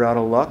unity, you're out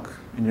of luck,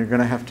 and you're going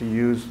to have to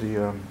use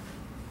the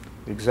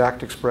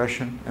exact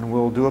expression, and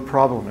we'll do a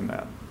problem in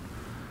that.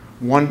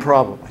 One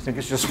problem. I think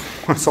it's just,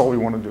 that's all we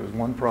want to do is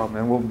one problem.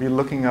 And we'll be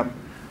looking up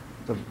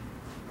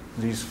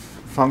these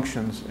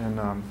functions in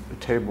the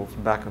tables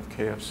back of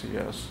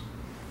KFCS.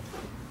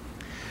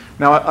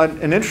 Now,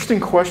 an interesting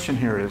question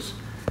here is,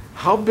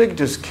 how big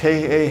does Ka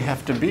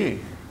have to be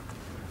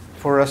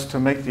for us to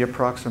make the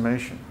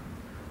approximation?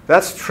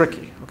 That's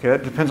tricky. Okay,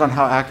 that depends on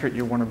how accurate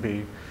you want to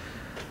be.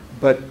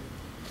 But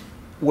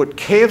what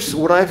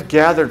I've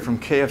gathered from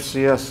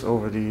KFCS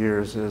over the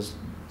years is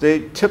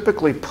they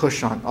typically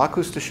push on,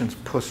 acousticians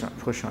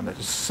push on that.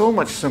 It's so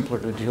much simpler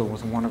to deal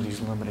with one of these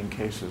limiting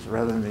cases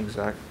rather than the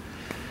exact.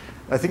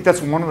 I think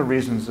that's one of the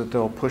reasons that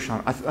they'll push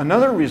on.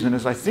 Another reason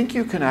is I think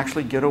you can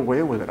actually get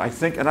away with it. I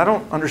think, and I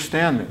don't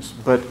understand this,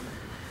 but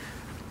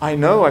I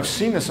know I've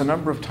seen this a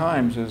number of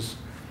times, is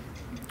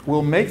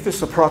we'll make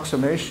this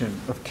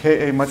approximation of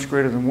Ka much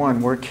greater than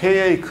 1, where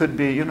Ka could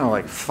be, you know,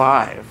 like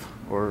 5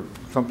 or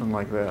something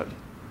like that.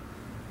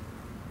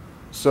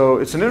 So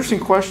it's an interesting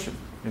question,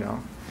 you know.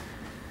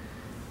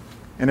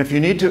 And if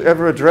you need to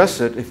ever address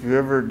it, if you're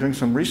ever doing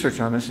some research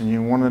on this and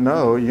you want to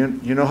know, you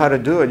know how to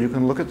do it, you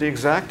can look at the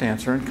exact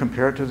answer and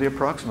compare it to the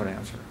approximate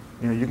answer.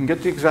 You know, you can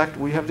get the exact,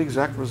 we have the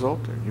exact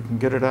result there. You can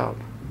get it out.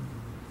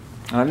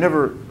 And I've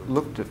never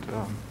looked at,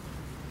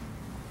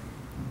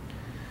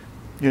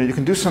 you know, you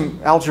can do some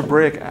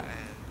algebraic,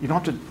 you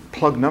don't have to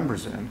plug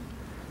numbers in.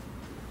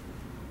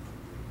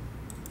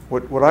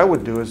 What I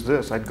would do is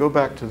this, I'd go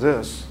back to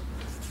this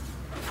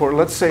for,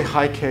 let's say,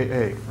 high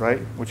Ka, right,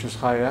 which is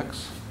high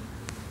x.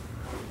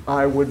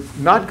 I would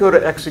not go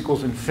to x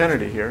equals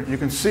infinity here. You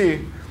can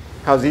see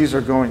how these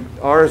are going.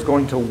 R is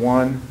going to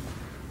 1,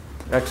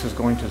 x is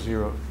going to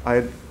 0.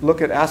 I'd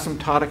look at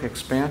asymptotic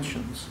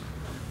expansions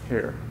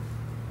here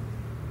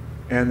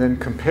and then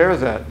compare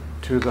that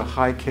to the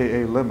high Ka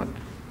limit.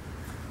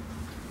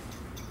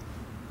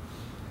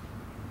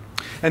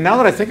 And now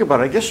that I think about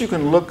it, I guess you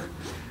can look,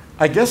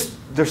 I guess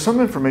there's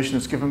some information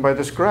that's given by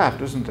this graph,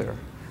 isn't there?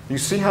 You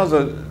see how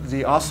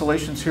the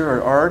oscillations here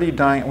are already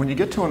dying. When you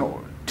get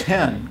to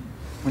 10,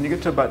 when you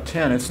get to about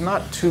 10, it's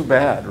not too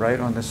bad, right,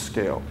 on this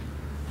scale.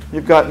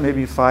 You've got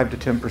maybe 5 to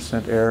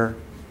 10% error.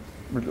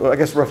 Well, I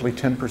guess roughly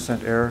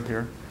 10% error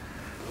here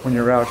when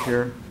you're out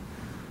here.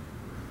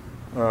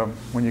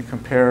 When you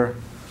compare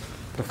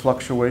the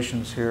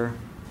fluctuations here.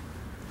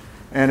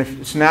 And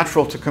it's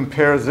natural to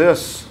compare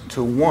this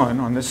to 1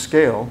 on this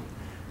scale.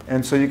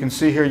 And so you can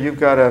see here you've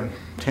got a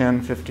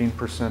 10,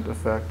 15%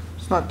 effect.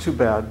 It's not too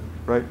bad,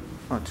 right?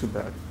 Not too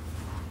bad.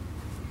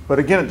 But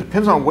again, it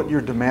depends on what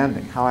you're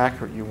demanding, how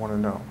accurate you want to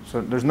know.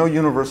 So there's no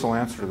universal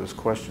answer to this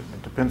question.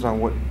 It depends on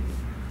what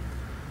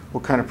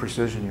kind of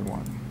precision you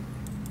want.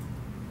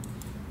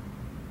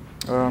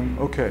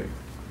 Okay.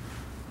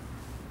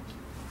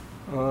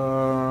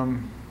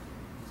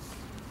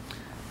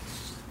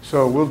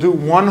 So we'll do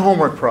one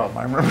homework problem.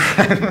 I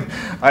remember,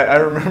 I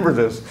remember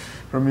this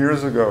from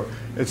years ago.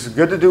 It's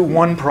good to do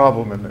one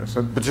problem in this,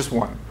 but just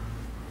one,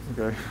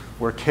 okay,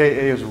 where Ka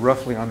is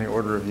roughly on the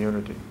order of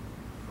unity.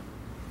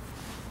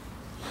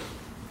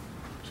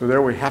 So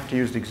there we have to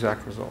use the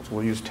exact results.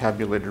 We'll use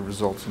tabulated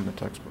results in the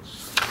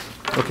textbooks.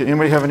 Okay,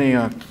 anybody have any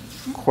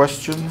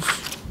questions?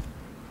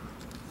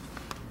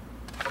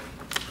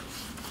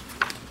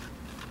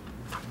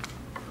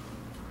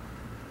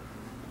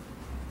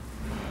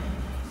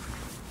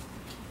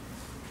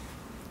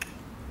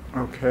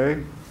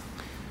 Okay.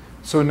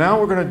 So now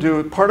we're going to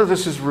do, part of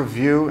this is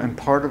review and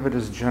part of it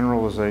is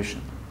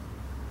generalization.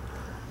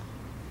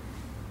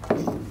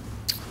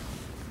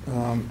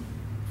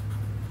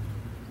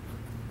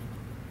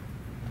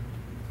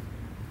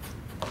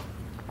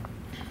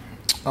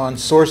 On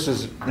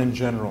sources in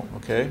general,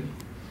 okay?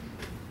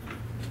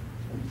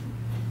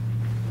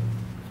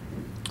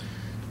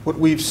 What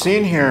we've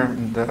seen here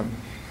in the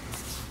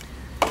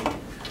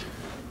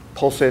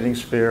pulsating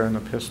sphere and the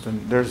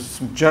piston, there's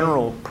some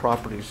general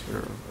properties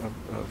here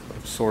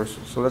of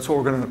sources. So that's what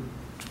we're going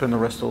to spend the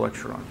rest of the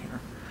lecture on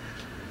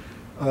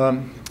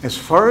here. As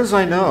far as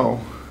I know,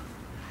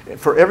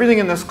 for everything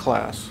in this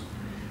class,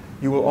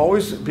 you will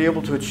always be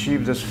able to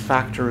achieve this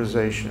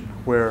factorization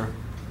where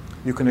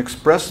you can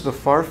express the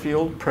far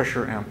field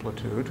pressure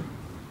amplitude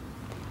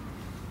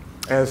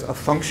as a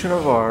function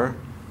of R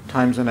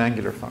times an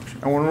angular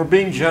function. And when we're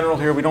being general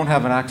here, we don't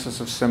have an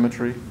axis of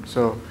symmetry.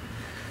 So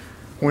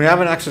when we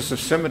have an axis of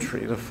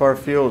symmetry, the far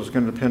field is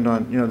going to depend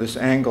on, you know, this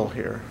angle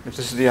here. If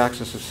this is the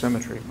axis of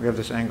symmetry, we have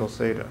this angle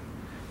theta.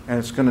 and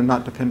it's going to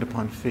not depend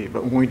upon phi.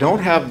 But when we don't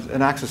have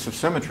an axis of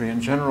symmetry,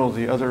 in general,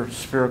 the other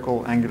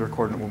spherical angular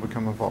coordinate will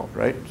become involved,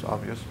 right? It's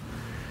obvious.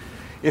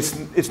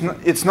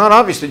 It's not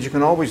obvious that you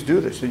can always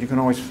do this, that you can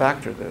always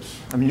factor this.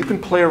 I mean, you can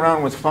play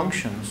around with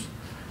functions.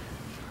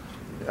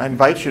 I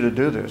invite you to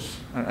do this.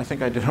 I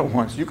think I did it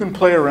once. You can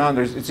play around.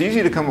 It's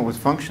easy to come up with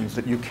functions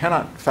that you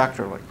cannot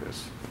factor like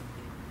this.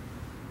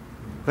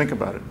 Think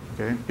about it,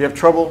 okay? If you have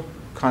trouble,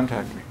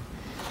 contact me.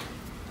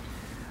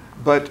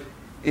 But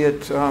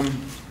it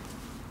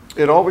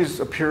always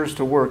appears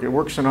to work. It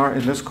works in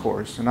this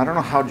course, and I don't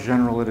know how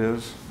general it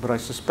is, but I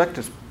suspect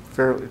it's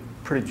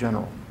pretty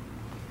general.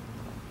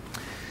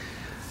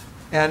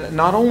 And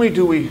not only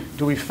do we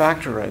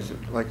factorize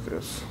it like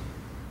this,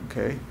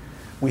 okay?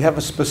 We have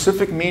a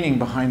specific meaning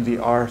behind the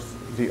R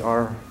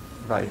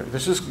value.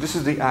 This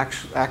is the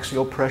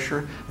axial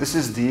pressure. This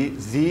is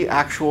the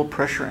actual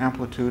pressure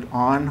amplitude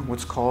on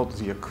what's called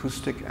the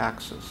acoustic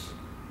axis.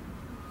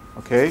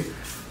 Okay?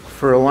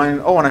 For a line,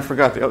 oh, and I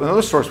forgot,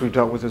 another source we've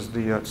dealt with is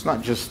it's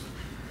not just,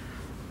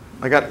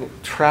 I got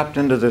trapped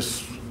into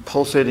this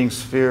pulsating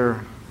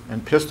sphere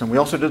and piston. We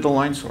also did the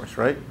line source,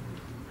 right?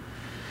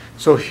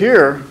 So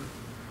here,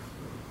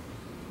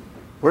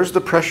 where's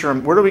the pressure?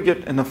 Where do we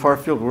get in the far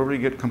field? Where do we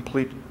get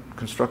complete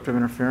constructive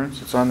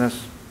interference? It's on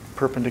this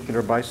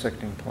perpendicular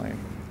bisecting plane,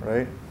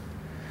 right?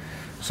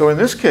 So in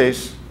this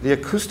case, the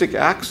acoustic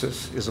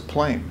axis is a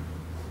plane.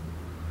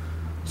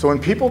 So when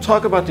people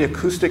talk about the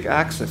acoustic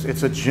axis,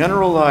 it's a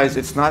generalized,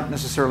 it's not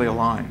necessarily a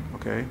line,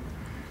 okay?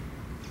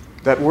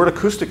 That word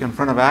acoustic in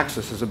front of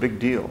axis is a big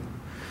deal.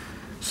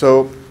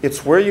 So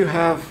it's where you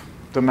have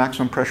the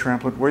maximum pressure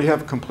amplitude, where you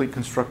have complete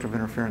constructive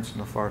interference in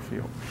the far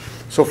field.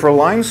 So for a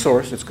line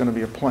source, it's going to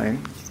be a plane.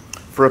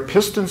 For a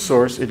piston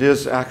source, it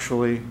is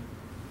actually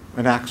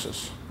an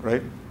axis,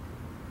 right?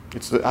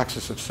 It's the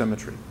axis of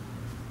symmetry.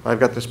 I've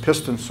got this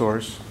piston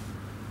source.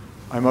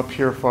 I'm up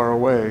here far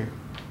away.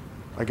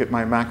 I get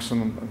my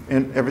maximum,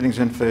 everything's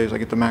in phase. I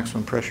get the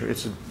maximum pressure.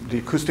 The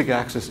acoustic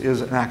axis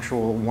is an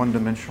actual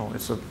one-dimensional.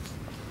 It's a,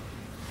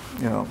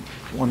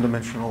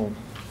 one-dimensional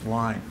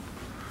line,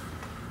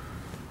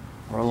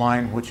 or a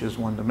line which is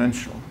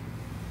one-dimensional.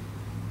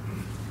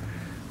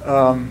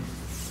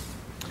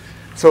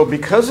 So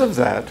because of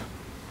that,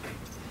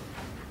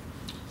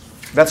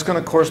 that's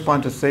going to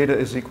correspond to theta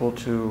is equal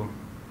to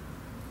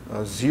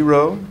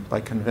 0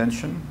 by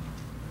convention.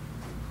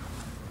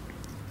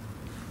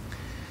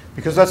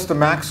 Because that's the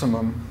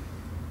maximum,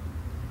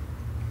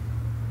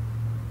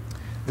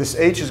 this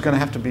h is going to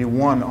have to be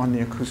 1 on the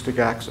acoustic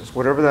axis.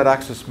 Whatever that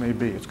axis may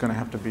be, it's going to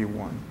have to be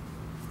 1.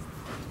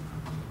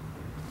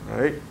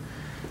 Right?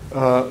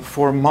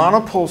 For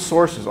monopole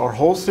sources, our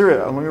whole theory,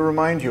 let me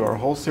remind you, our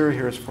whole theory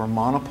here is for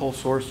monopole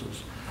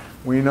sources.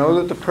 We know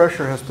that the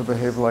pressure has to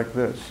behave like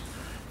this.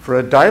 For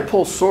a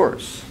dipole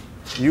source,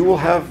 you will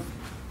have,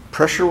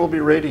 pressure will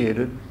be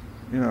radiated.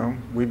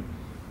 We've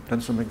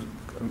done some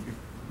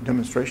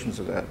demonstrations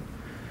of that.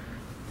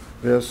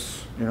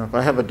 If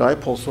I have a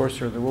dipole source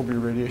here, there will be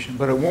radiation,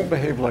 but it won't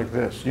behave like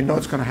this.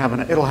 It's going to have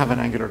it'll have an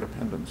angular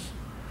dependence,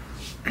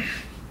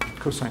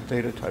 cosine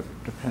theta type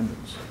of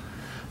dependence.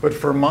 But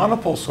for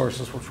monopole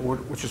sources,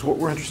 which is what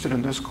we're interested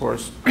in this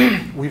course,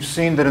 we've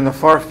seen that in the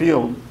far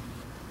field,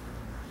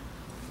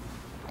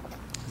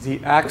 the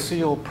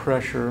axial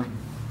pressure,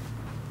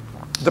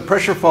 the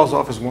pressure falls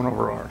off as 1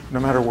 over r, no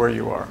matter where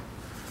you are.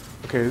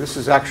 Okay, this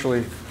is how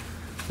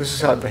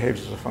it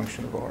behaves as a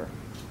function of r.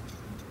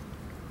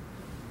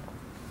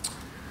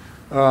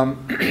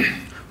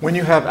 When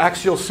you have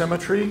axial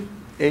symmetry,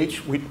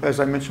 h,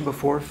 as I mentioned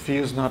before, phi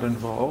is not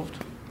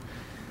involved.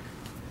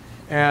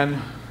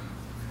 And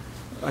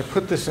I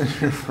put this in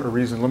here for a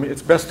reason.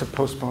 It's best to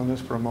postpone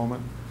this for a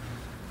moment.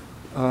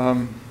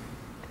 Oh,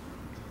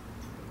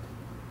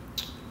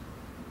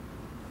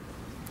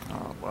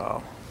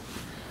 wow.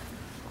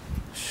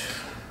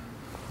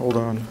 Hold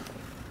on.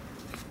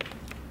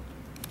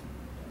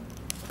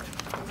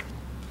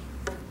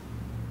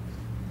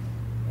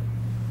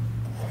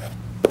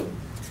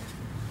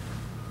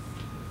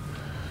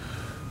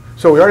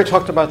 So we already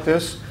talked about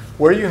this.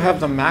 Where you have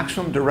the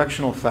maximum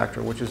directional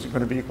factor, which is going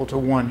to be equal to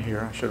 1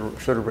 here, I should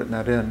have written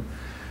that in,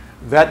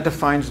 that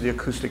defines the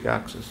acoustic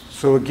axis.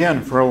 So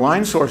again, for a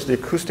line source, the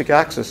acoustic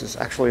axis is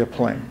actually a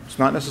plane. It's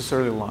not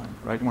necessarily a line,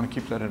 right? You want to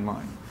keep that in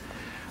mind.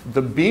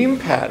 The beam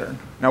pattern,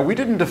 now we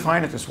didn't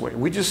define it this way.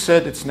 We just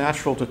said it's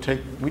natural to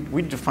take,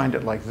 we defined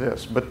it like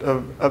this, but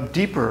a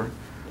deeper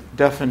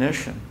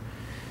definition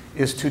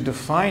is to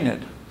define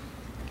it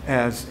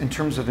as, in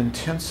terms of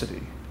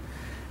intensity,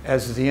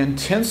 as the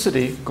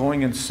intensity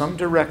going in some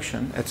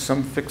direction at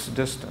some fixed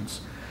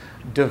distance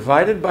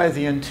divided by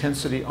the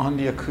intensity on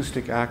the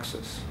acoustic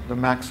axis, the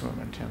maximum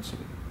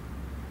intensity.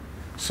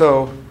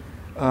 So,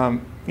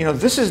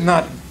 this is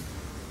not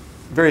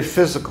very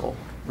physical,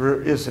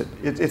 is it?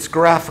 It's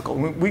graphical.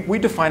 We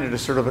define it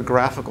as sort of a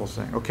graphical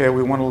thing. Okay,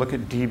 we want to look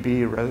at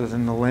dB rather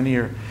than the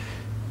linear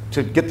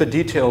to get the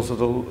details of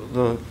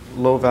the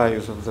low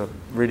values of the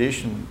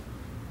radiation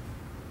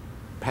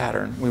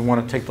pattern. We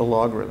want to take the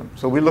logarithm.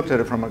 So we looked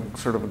at it from a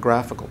sort of a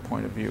graphical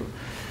point of view.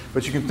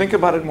 But you can think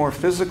about it more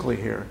physically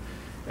here.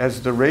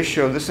 As the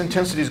ratio, this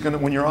intensity is going to,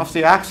 when you're off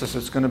the axis,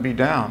 it's going to be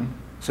down.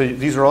 So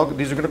these are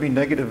going to be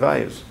negative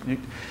values.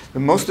 The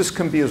most this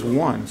can be is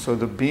 1. So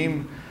the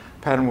beam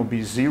pattern will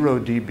be 0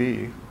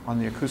 dB on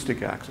the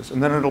acoustic axis.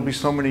 And then it'll be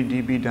so many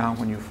dB down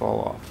when you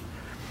fall off.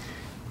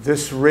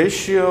 This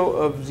ratio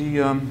of the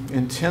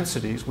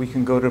intensities, we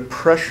can go to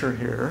pressure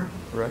here,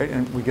 right?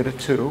 And we get a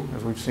 2,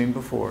 as we've seen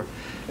before.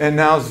 And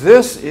now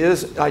this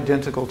is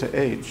identical to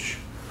H.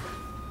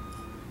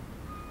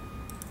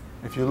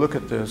 If you look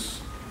at this,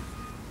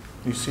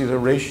 you see the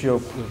ratio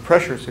of the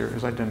pressures here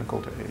is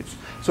identical to H.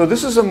 So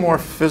this is a more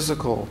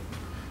physical,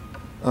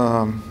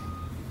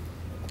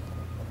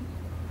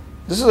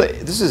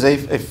 this is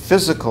a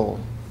physical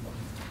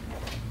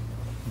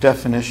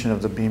definition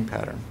of the beam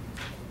pattern.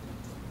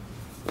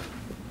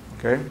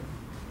 Okay?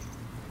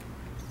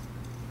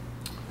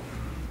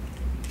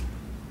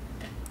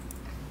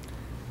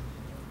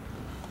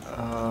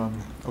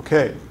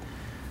 Okay.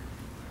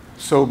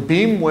 So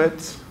beam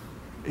width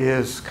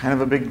is kind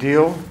of a big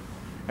deal.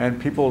 And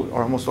people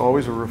are almost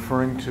always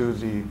referring to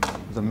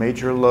the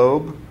major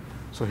lobe.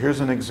 So here's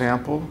an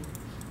example,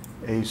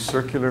 a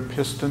circular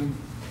piston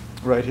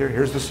right here.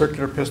 Here's the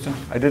circular piston.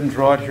 I didn't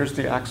draw it. Here's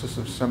the axis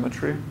of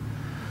symmetry.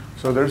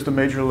 So there's the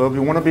major lobe.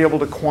 You want to be able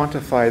to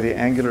quantify the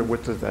angular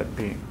width of that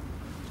beam.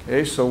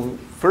 Okay, so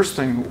first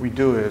thing we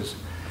do is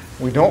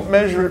we don't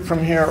measure it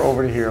from here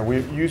over to here.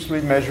 We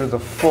usually measure the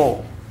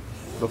full.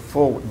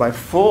 By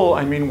full,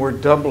 I mean we're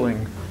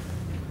doubling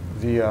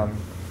the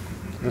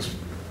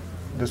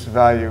this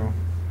value,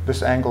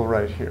 this angle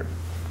right here.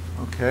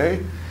 Okay?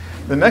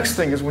 The next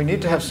thing is we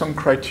need to have some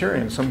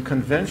criterion, some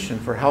convention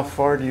for how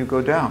far do you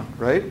go down,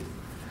 right?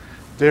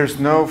 There's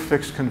no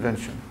fixed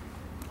convention,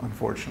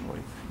 unfortunately.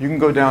 You can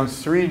go down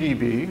 3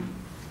 dB,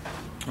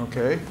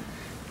 okay?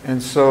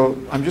 And so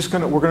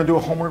we're gonna do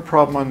a homework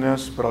problem on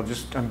this, but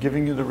I'm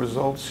giving you the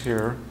results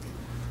here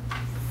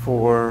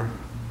for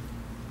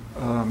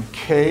a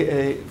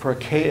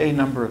Ka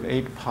number of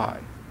 8 pi.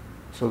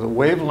 So the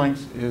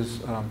wavelength is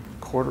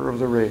quarter of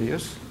the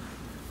radius.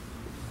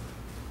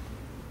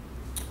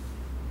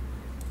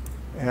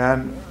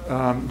 And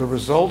the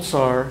results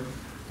are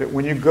that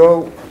when you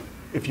go,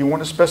 if you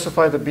want to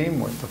specify the beam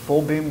width, the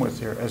full beam width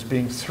here, as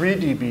being 3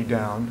 dB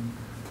down,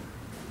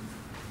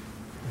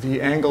 the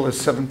angle is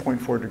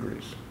 7.4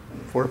 degrees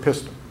for a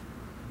piston,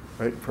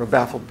 right? For a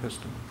baffled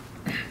piston.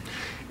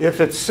 If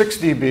it's 6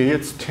 dB,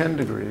 it's 10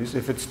 degrees.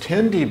 If it's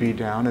 10 dB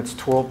down, it's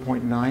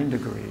 12.9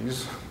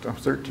 degrees,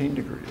 13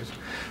 degrees.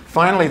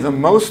 Finally, the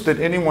most that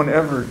anyone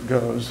ever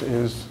goes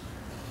is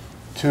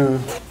to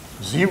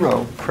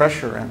 0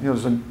 pressure. And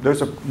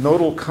there's a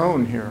nodal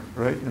cone here,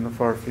 right, in the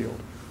far field.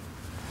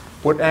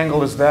 What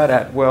angle is that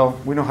at?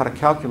 Well, we know how to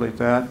calculate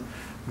that.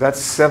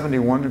 That's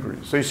 71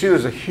 degrees. So you see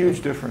there's a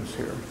huge difference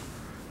here.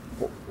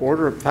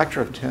 Factor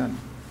of 10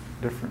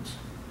 difference.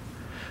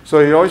 So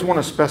you always want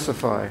to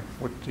specify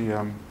what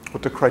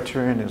the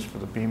criterion is for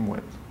the beam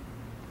width.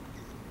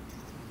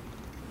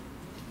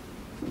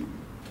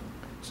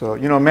 So,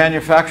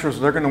 manufacturers,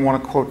 they're going to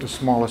want to quote the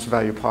smallest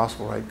value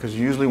possible, right? Because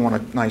you usually want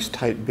a nice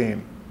tight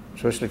beam,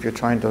 especially if you're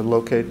trying to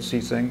locate and see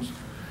things.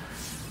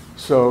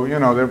 So,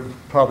 they're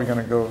probably going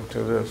to go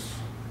to this,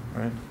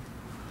 right?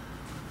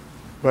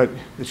 But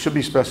it should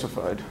be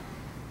specified.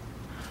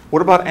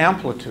 What about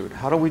amplitude?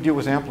 How do we deal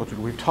with amplitude?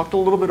 We've talked a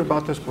little bit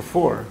about this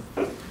before.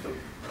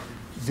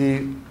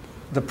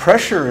 The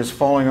pressure is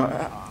falling,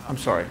 I'm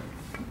sorry.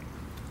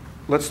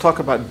 Let's talk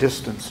about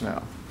distance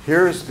now.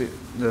 Here is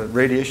the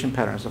radiation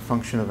pattern as a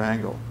function of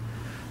angle.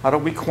 How do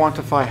we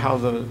quantify how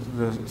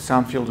the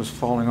sound field is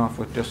falling off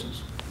with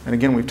distance? And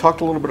again, we've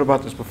talked a little bit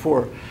about this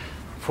before.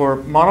 For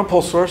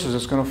monopole sources,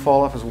 it's going to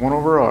fall off as 1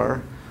 over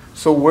R.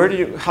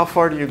 So how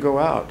far do you go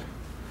out?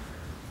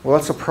 Well,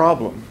 that's a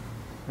problem,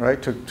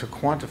 right, to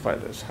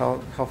quantify this, how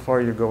far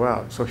you go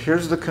out. So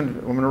here's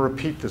I'm going to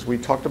repeat this. We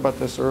talked about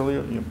this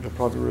earlier. You'll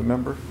probably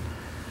remember.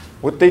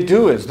 What they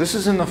do is, this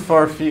is in the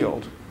far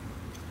field.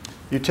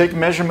 You take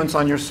measurements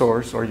on your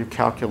source, or you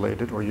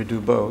calculate it, or you do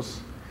both,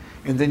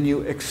 and then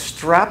you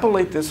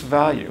extrapolate this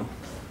value.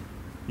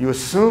 You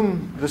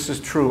assume this is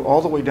true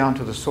all the way down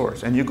to the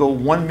source, and you go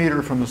 1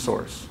 meter from the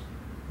source.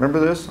 Remember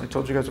this? I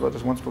told you guys about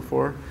this once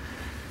before.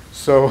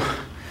 So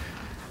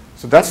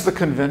that's the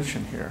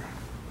convention here.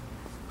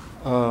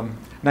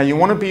 Now you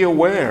want to be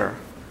aware,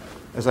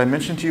 as I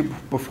mentioned to you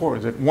before,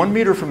 that 1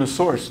 meter from the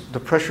source, the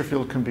pressure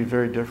field can be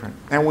very different.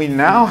 And we didn't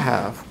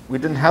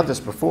have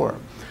this before,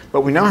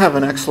 but we now have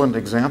an excellent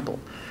example.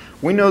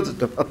 We know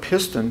that a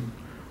piston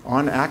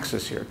on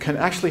axis here can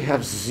actually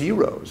have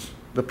zeros.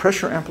 The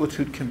pressure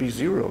amplitude can be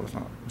zero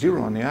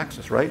on the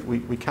axis, right?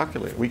 We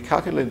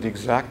calculated the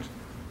exact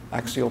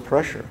axial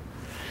pressure.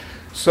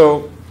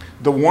 So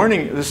the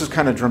warning, this is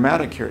kind of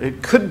dramatic here.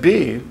 It could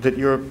be that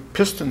your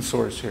piston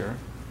source here,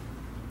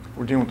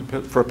 we're dealing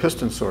with for a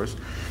piston source,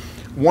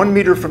 1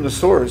 meter from the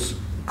source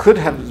could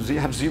have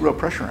 0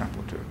 pressure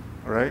amplitude,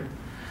 all right?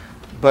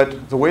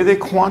 But the way they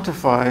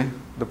quantify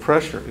the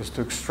pressure is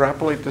to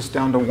extrapolate this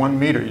down to 1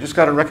 meter. You just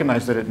got to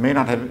recognize that it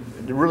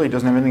really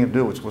doesn't have anything to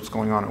do with what's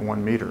going on at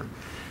 1 meter.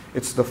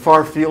 It's the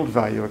far field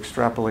value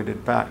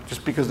extrapolated back,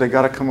 just because they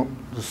got to come up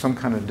with some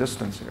kind of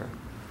distance here.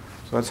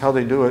 So that's how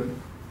they do it.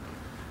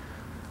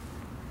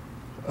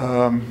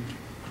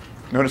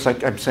 Notice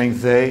I'm saying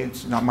they.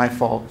 It's not my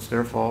fault. It's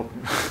their fault.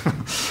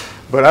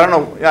 But I don't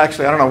know.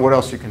 Actually, I don't know what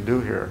else you can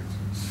do here.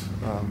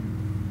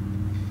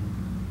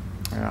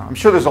 Yeah, I'm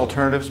sure there's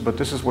alternatives, but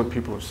this is what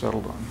people have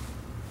settled on.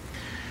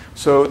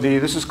 So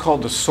this is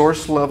called the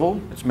source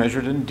level. It's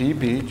measured in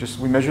dB.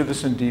 We measure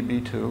this in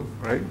dB too,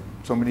 right?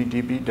 So many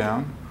dB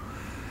down.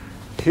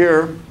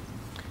 Here,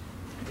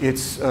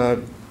 it's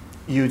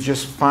you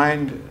just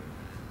find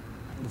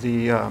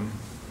the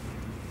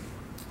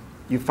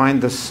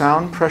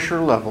sound pressure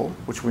level,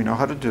 which we know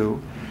how to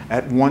do,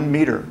 at 1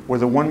 meter, where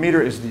the 1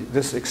 meter is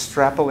this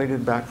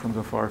extrapolated back from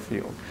the far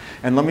field.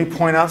 And let me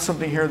point out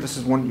something here. This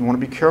is one you want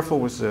to be careful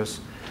with this.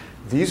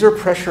 These are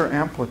pressure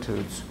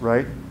amplitudes,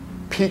 right?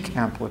 Peak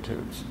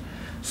amplitudes.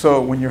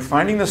 So when you're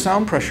finding the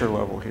sound pressure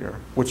level here,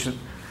 which is,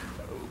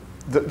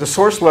 the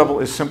source level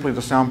is simply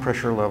the sound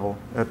pressure level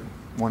at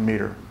 1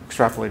 meter,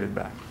 extrapolated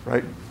back,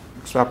 right?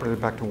 Extrapolated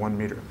back to 1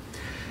 meter.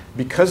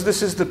 Because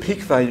this is the peak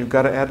value, you've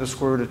got to add the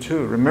square root of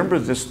 2. Remember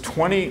this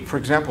 20, for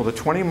example, the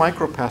 20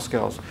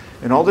 micropascals,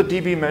 in all the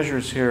dB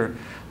measures here,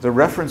 the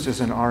reference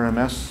is an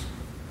RMS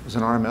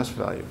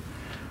value.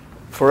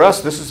 For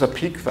us, this is a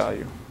peak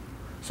value.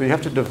 So you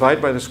have to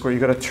divide by the square.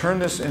 You've got to turn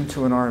this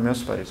into an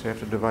RMS value, so you have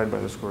to divide by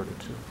the square root of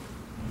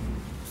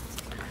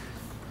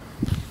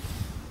 2.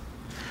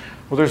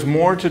 Well, there's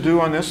more to do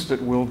on this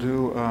that we'll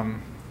do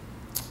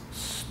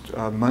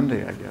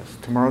Monday, I guess.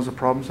 Tomorrow's a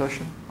problem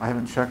session? I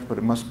haven't checked, but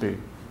it must be.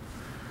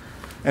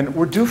 And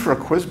we're due for a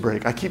quiz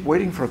break. I keep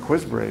waiting for a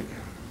quiz break.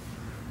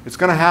 It's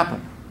going to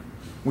happen.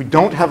 We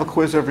don't have a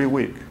quiz every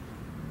week,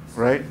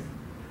 right?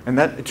 And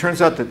it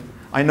turns out that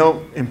I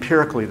know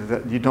empirically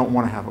that you don't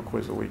want to have a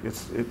quiz a week.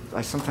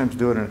 I sometimes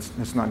do it, and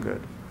it's not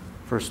good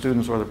for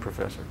students or the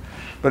professor.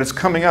 But it's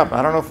coming up.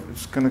 I don't know if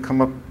it's going to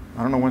come up.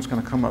 I don't know when it's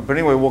going to come up. But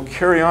anyway, we'll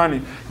carry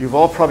on. You've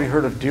all probably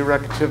heard of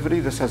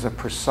directivity. This has a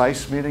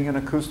precise meaning in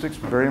acoustics,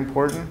 very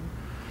important,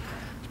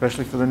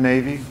 especially for the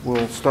Navy.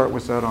 We'll start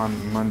with that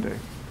on Monday.